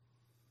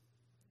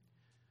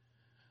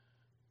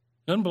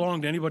 It doesn't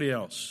belong to anybody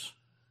else.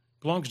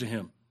 It belongs to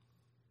him.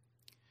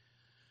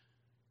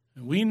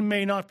 And we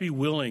may not be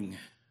willing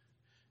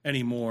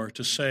anymore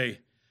to say,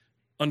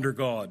 under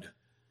God,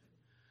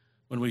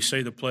 when we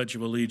say the Pledge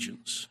of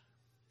Allegiance.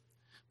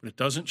 But it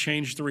doesn't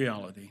change the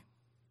reality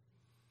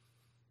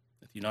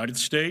that the United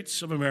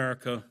States of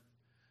America,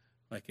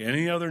 like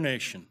any other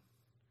nation,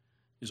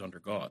 is under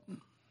God.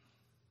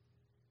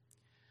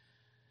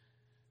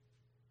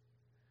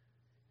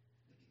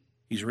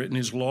 He's written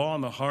his law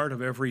on the heart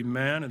of every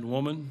man and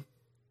woman.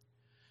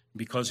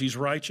 Because he's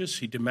righteous,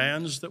 he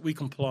demands that we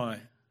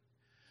comply.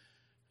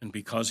 And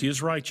because he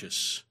is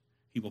righteous,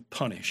 he will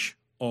punish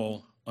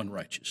all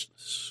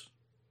unrighteousness.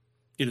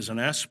 It is an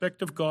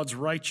aspect of God's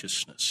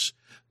righteousness,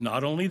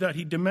 not only that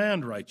he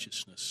demand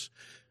righteousness,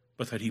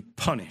 but that he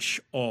punish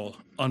all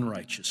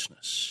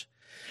unrighteousness.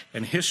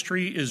 And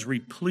history is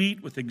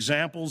replete with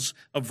examples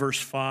of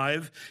verse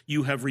 5.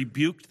 You have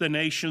rebuked the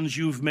nations.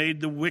 You've made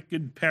the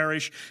wicked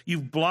perish.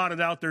 You've blotted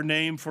out their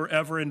name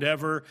forever and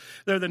ever.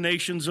 They're the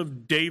nations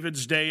of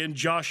David's day and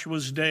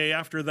Joshua's day.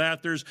 After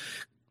that, there's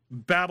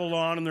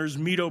Babylon, and there's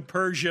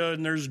Medo-Persia,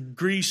 and there's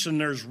Greece, and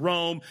there's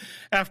Rome.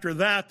 After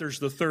that, there's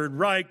the Third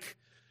Reich.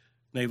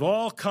 They've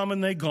all come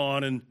and they've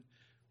gone, and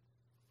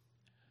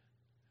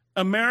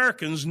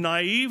Americans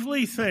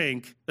naively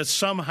think that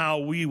somehow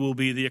we will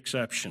be the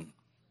exception.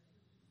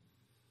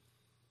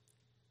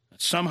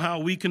 That somehow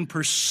we can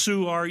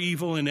pursue our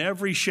evil in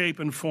every shape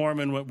and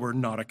form, and we're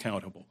not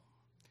accountable.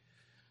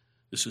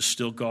 This is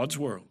still God's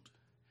world.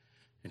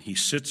 And he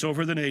sits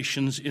over the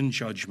nations in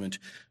judgment,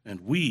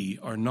 and we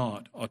are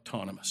not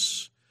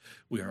autonomous.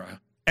 We are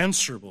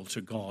answerable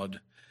to God.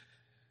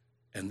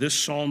 And this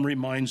psalm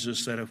reminds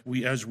us that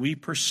as we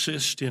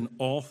persist in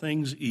all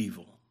things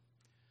evil,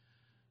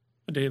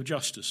 the day of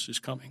justice is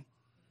coming.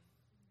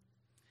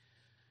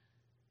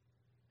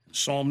 And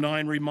Psalm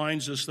 9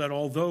 reminds us that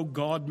although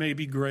God may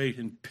be great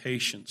in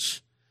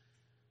patience,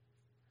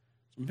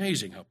 it's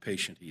amazing how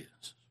patient he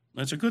is.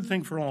 That's a good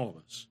thing for all of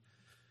us.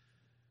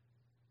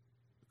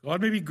 God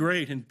may be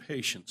great in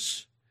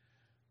patience,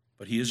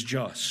 but he is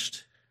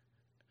just,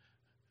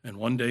 and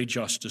one day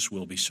justice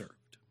will be served.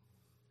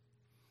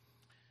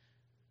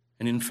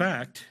 And in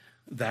fact,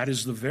 that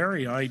is the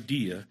very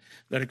idea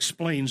that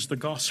explains the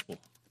gospel,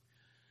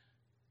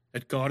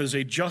 that God is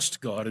a just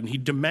God, and he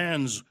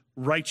demands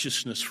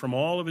righteousness from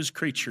all of his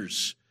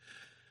creatures.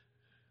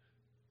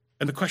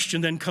 And the question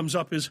then comes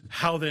up is,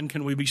 how then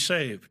can we be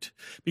saved?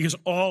 Because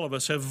all of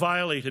us have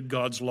violated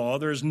God's law.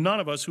 There is none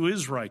of us who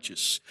is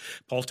righteous.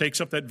 Paul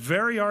takes up that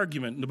very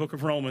argument in the book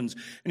of Romans,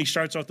 and he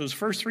starts out those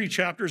first 3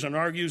 chapters and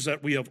argues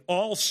that we have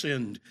all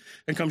sinned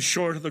and come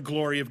short of the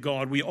glory of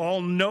God. We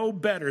all know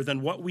better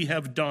than what we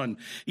have done.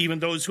 Even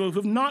those who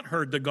have not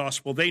heard the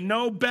gospel, they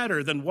know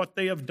better than what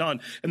they have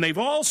done. And they've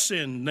all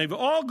sinned. They've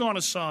all gone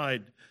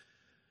aside.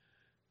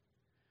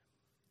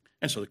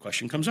 And so the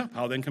question comes up,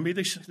 how then can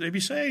they be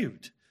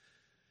saved?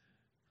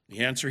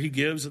 The answer he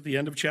gives at the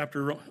end of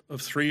chapter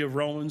 3 of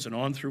Romans and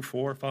on through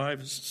 4,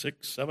 5,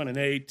 6, 7, and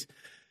 8,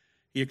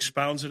 he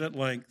expounds it at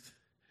length,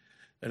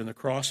 that in the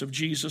cross of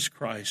Jesus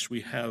Christ we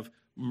have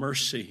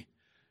mercy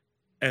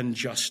and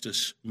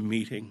justice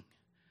meeting.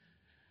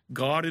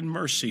 God in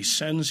mercy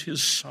sends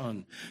his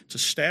Son to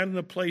stand in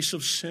the place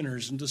of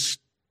sinners and to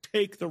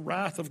take the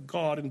wrath of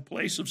God in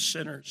place of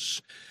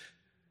sinners.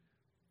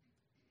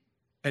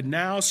 And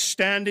now,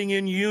 standing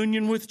in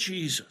union with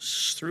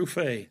Jesus through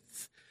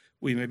faith,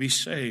 we may be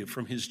saved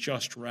from his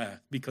just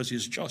wrath, because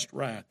his just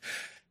wrath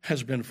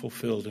has been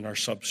fulfilled in our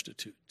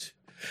substitute.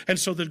 And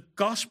so the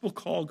gospel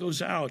call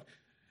goes out.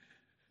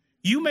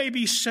 You may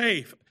be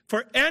safe.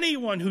 For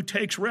anyone who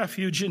takes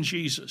refuge in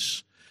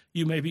Jesus,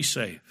 you may be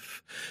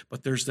safe.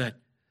 But there's that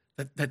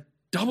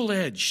double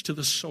edge to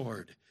the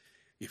sword.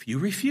 If you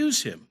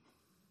refuse him,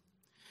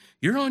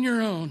 you're on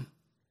your own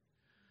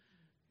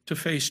to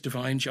face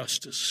divine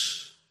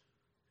justice.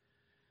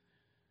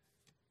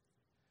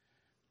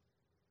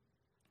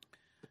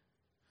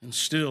 And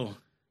still,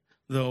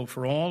 though,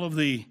 for all of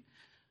the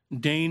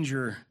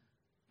danger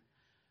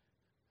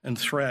and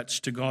threats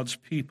to God's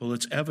people,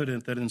 it's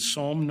evident that in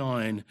Psalm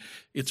 9,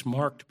 it's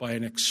marked by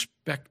an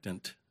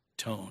expectant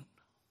tone.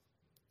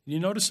 You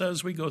notice that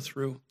as we go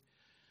through,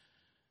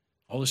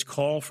 all this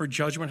call for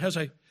judgment has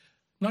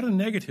not a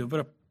negative, but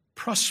a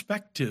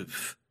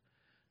prospective,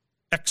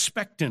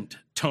 expectant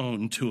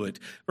tone to it.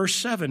 Verse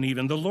 7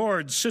 even, the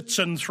Lord sits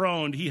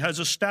enthroned. He has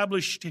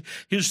established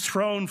his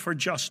throne for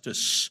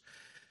justice.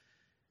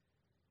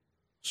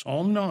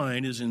 Psalm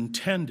 9 is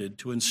intended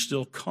to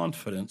instill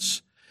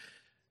confidence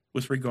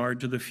with regard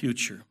to the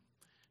future.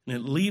 And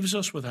it leaves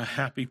us with a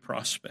happy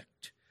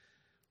prospect.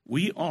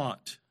 We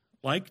ought,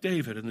 like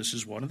David, and this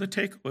is one of the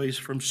takeaways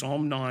from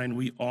Psalm 9,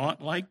 we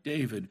ought, like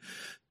David,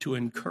 to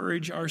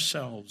encourage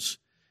ourselves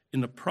in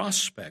the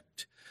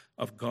prospect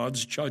of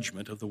God's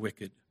judgment of the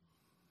wicked.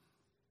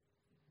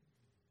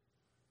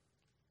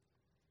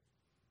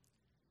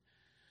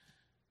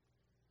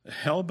 The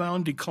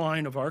hell-bound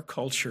decline of our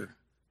culture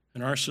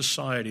and our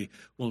society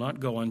will not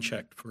go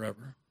unchecked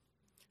forever,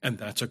 and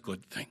that's a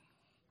good thing.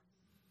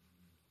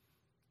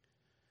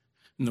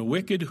 And the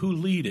wicked who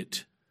lead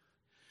it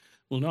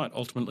will not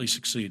ultimately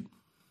succeed.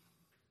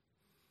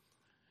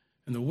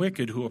 And the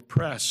wicked who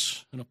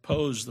oppress and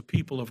oppose the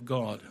people of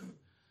God,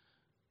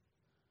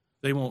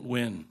 they won't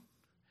win.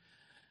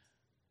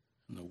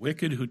 And the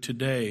wicked who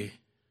today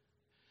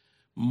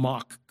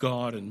mock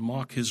God and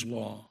mock his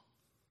law,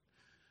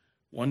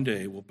 one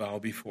day will bow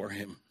before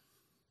him.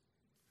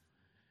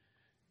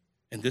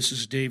 And this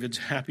is David's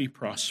happy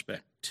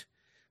prospect.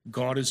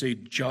 God is a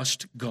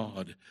just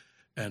God,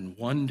 and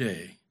one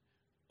day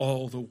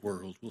all the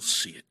world will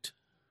see it.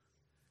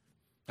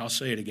 I'll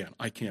say it again.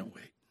 I can't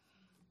wait.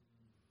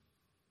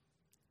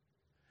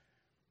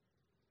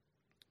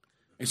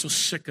 I'm so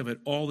sick of it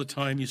all the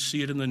time. You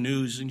see it in the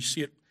news and you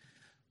see it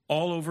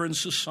all over in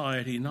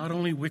society. Not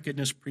only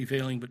wickedness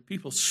prevailing, but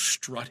people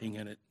strutting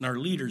in it, and our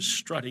leaders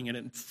strutting in it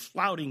and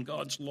flouting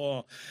God's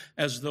law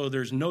as though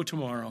there's no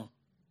tomorrow.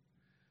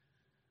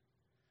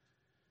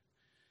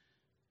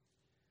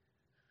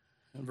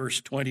 And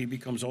verse 20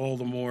 becomes all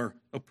the more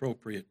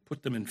appropriate.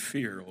 Put them in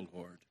fear, O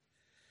Lord.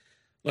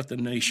 Let the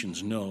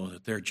nations know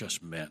that they're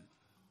just men.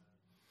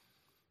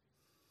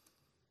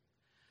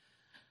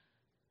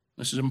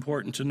 This is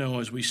important to know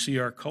as we see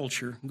our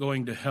culture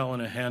going to hell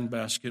in a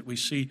handbasket. We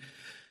see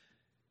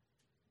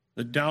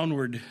the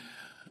downward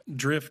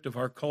drift of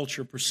our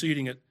culture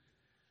proceeding at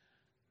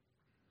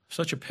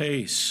such a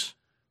pace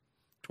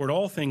toward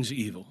all things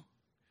evil,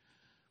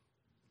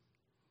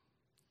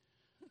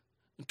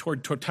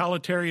 toward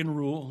totalitarian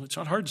rule. It's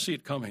not hard to see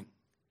it coming.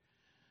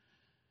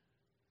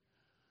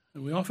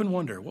 And we often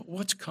wonder,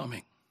 what's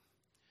coming?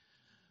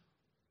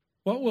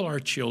 What will our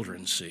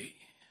children see?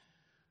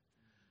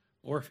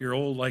 Or if you're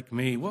old like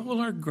me, what will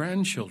our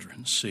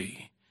grandchildren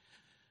see?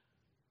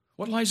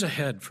 What lies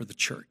ahead for the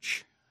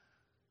church?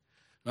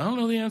 I don't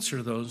know the answer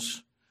to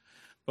those,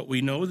 but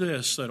we know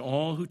this, that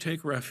all who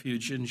take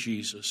refuge in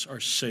Jesus are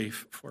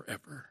safe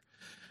forever.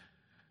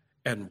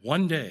 And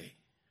one day,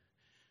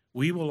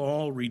 we will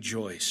all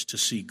rejoice to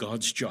see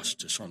God's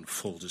justice on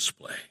full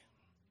display.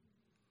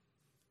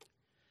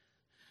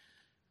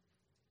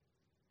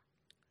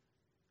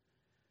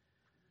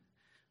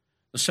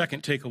 The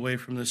second takeaway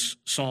from this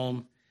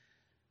psalm,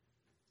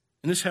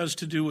 and this has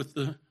to do with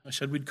I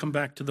said we'd come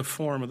back to the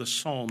form of the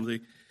psalm,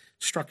 the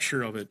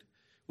structure of it.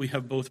 We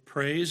have both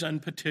praise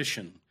and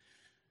petition.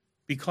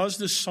 Because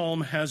this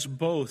psalm has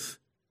both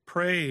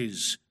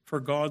praise for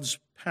God's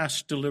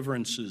past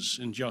deliverances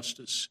in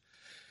justice,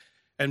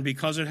 and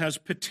because it has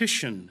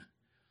petition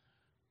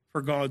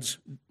for God's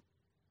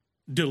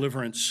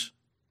deliverance,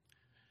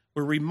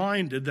 we're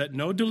reminded that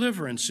no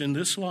deliverance in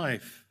this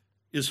life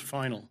is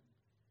final.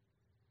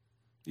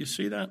 You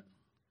see that?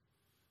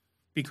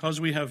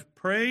 Because we have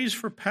praise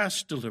for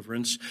past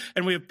deliverance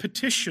and we have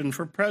petition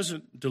for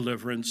present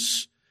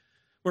deliverance,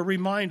 we're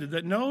reminded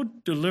that no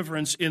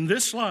deliverance in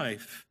this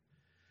life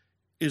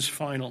is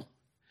final.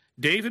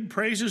 David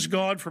praises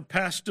God for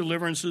past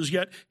deliverances,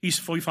 yet we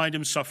find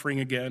him suffering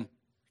again.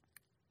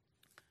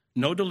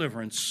 No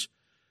deliverance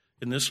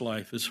in this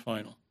life is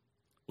final.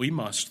 We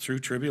must, through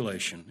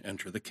tribulation,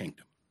 enter the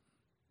kingdom.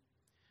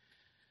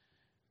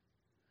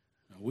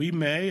 We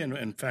may, and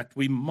in fact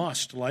we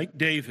must, like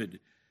David,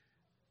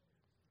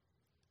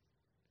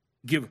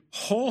 give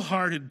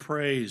wholehearted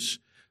praise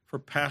for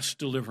past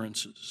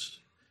deliverances,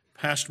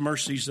 past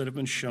mercies that have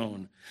been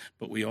shown,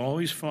 but we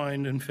always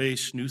find and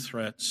face new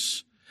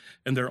threats,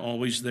 and they're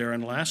always there.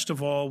 And last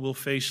of all, we'll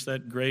face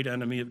that great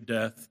enemy of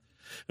death,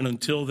 and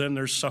until then,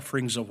 there's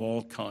sufferings of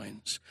all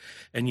kinds.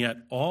 And yet,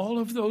 all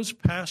of those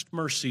past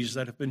mercies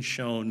that have been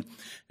shown,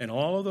 and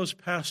all of those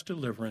past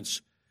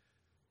deliverance,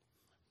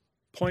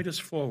 point us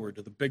forward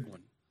to the big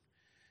one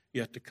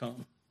yet to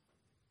come.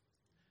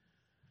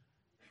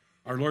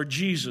 Our Lord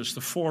Jesus,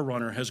 the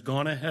forerunner, has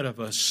gone ahead of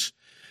us.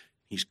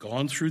 He's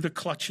gone through the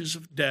clutches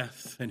of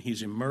death, and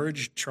he's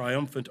emerged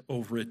triumphant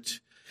over it.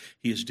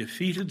 He has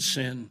defeated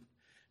sin,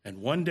 and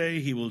one day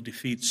he will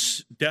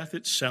defeat death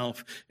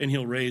itself, and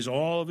he'll raise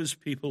all of his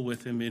people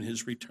with him in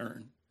his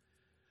return.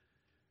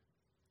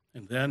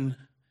 And then,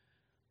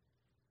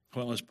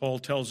 well, as Paul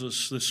tells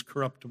us, this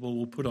corruptible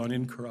will put on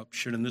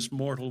incorruption, and this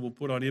mortal will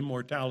put on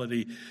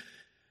immortality,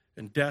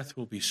 and death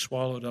will be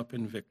swallowed up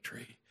in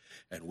victory.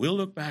 And we'll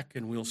look back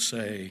and we'll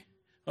say,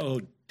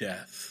 "Oh,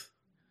 death,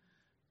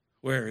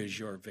 where is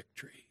your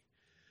victory?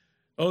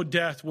 Oh,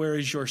 death, where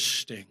is your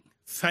sting?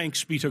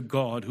 Thanks be to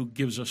God who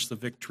gives us the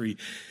victory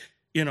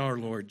in our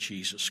Lord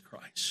Jesus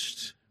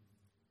Christ."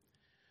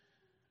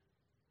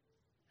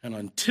 And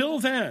until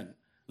then,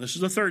 this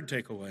is the third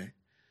takeaway,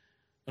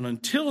 and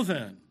until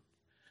then,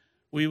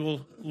 we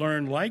will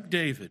learn, like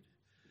David,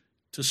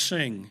 to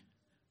sing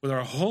with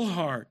our whole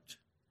heart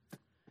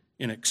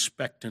in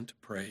expectant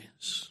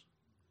praise.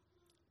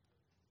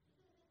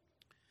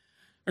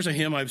 There's a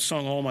hymn I've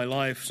sung all my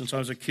life since I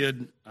was a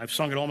kid. I've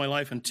sung it all my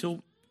life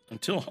until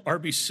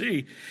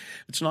RBC.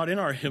 It's not in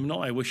our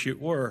hymnal. I wish it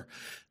were.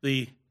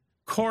 The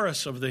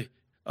chorus of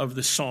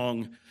the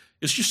song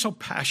is just so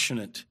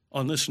passionate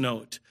on this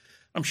note.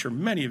 I'm sure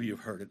many of you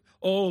have heard it.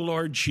 "Oh,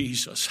 Lord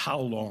Jesus, how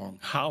long,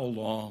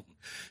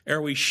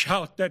 ere we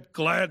shout that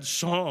glad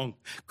song,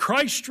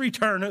 Christ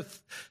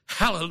returneth,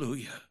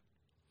 hallelujah."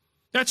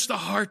 That's the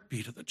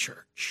heartbeat of the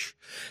church.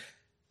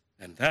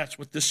 And that's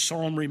what this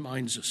psalm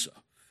reminds us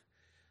of.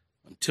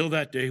 Until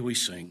that day we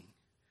sing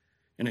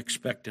in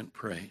expectant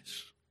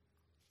praise.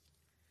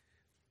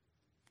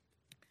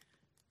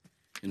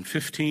 In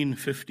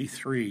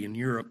 1553 in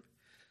Europe,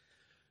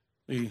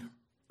 the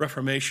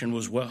Reformation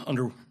was well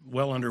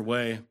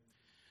underway.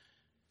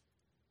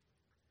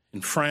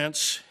 In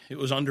France, it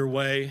was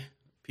underway.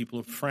 People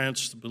of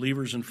France, the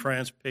believers in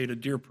France, paid a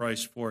dear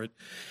price for it.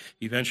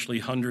 Eventually,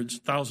 hundreds,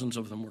 thousands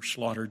of them were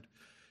slaughtered.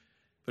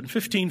 But in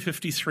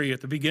 1553,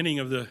 at the beginning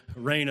of the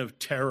reign of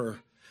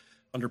terror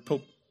under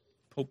Pope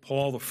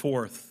Paul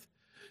IV,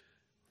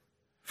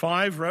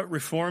 5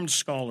 Reformed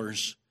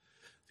scholars,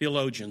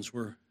 theologians,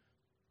 were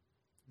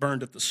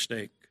burned at the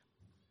stake.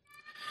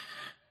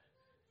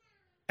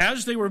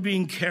 As they were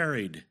being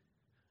carried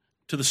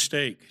to the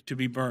stake to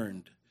be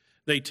burned,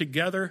 they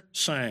together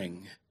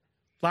sang,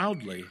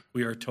 loudly,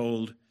 we are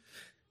told,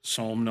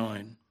 Psalm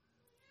 9.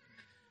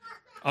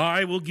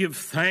 "I will give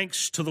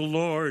thanks to the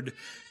Lord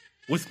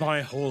with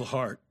my whole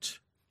heart.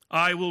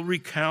 I will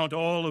recount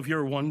all of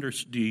your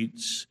wondrous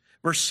deeds."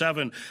 Verse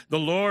 7, "The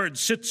Lord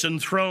sits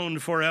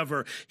enthroned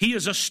forever. He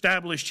has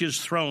established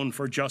his throne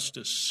for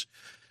justice."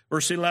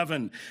 Verse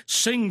 11,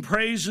 "Sing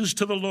praises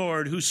to the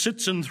Lord who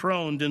sits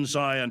enthroned in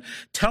Zion.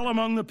 Tell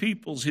among the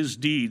peoples his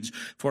deeds,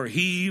 for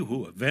he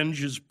who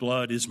avenges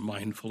blood is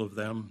mindful of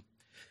them.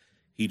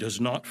 He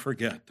does not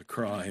forget the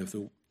cry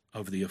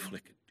of the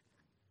afflicted."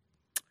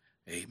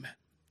 Amen.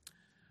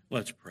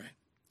 Let's pray.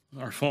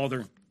 Our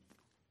Father,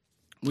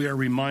 we are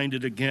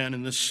reminded again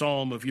in this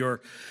psalm of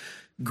your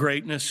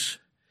greatness,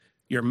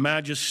 your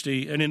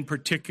majesty, and in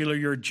particular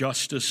your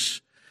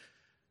justice.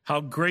 How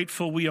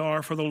grateful we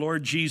are for the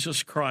Lord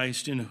Jesus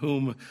Christ, in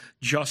whom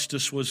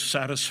justice was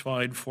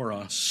satisfied for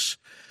us.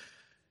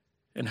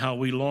 And how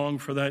we long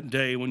for that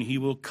day when he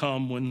will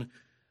come, when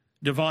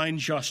divine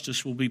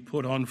justice will be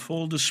put on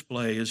full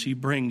display as he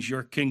brings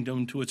your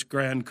kingdom to its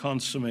grand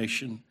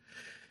consummation,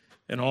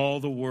 and all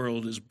the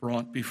world is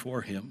brought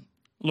before him.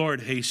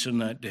 Lord, hasten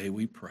that day,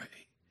 we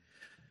pray.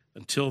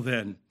 Until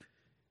then,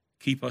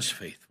 keep us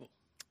faithful.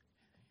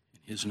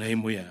 In his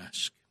name we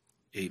ask.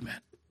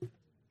 Amen.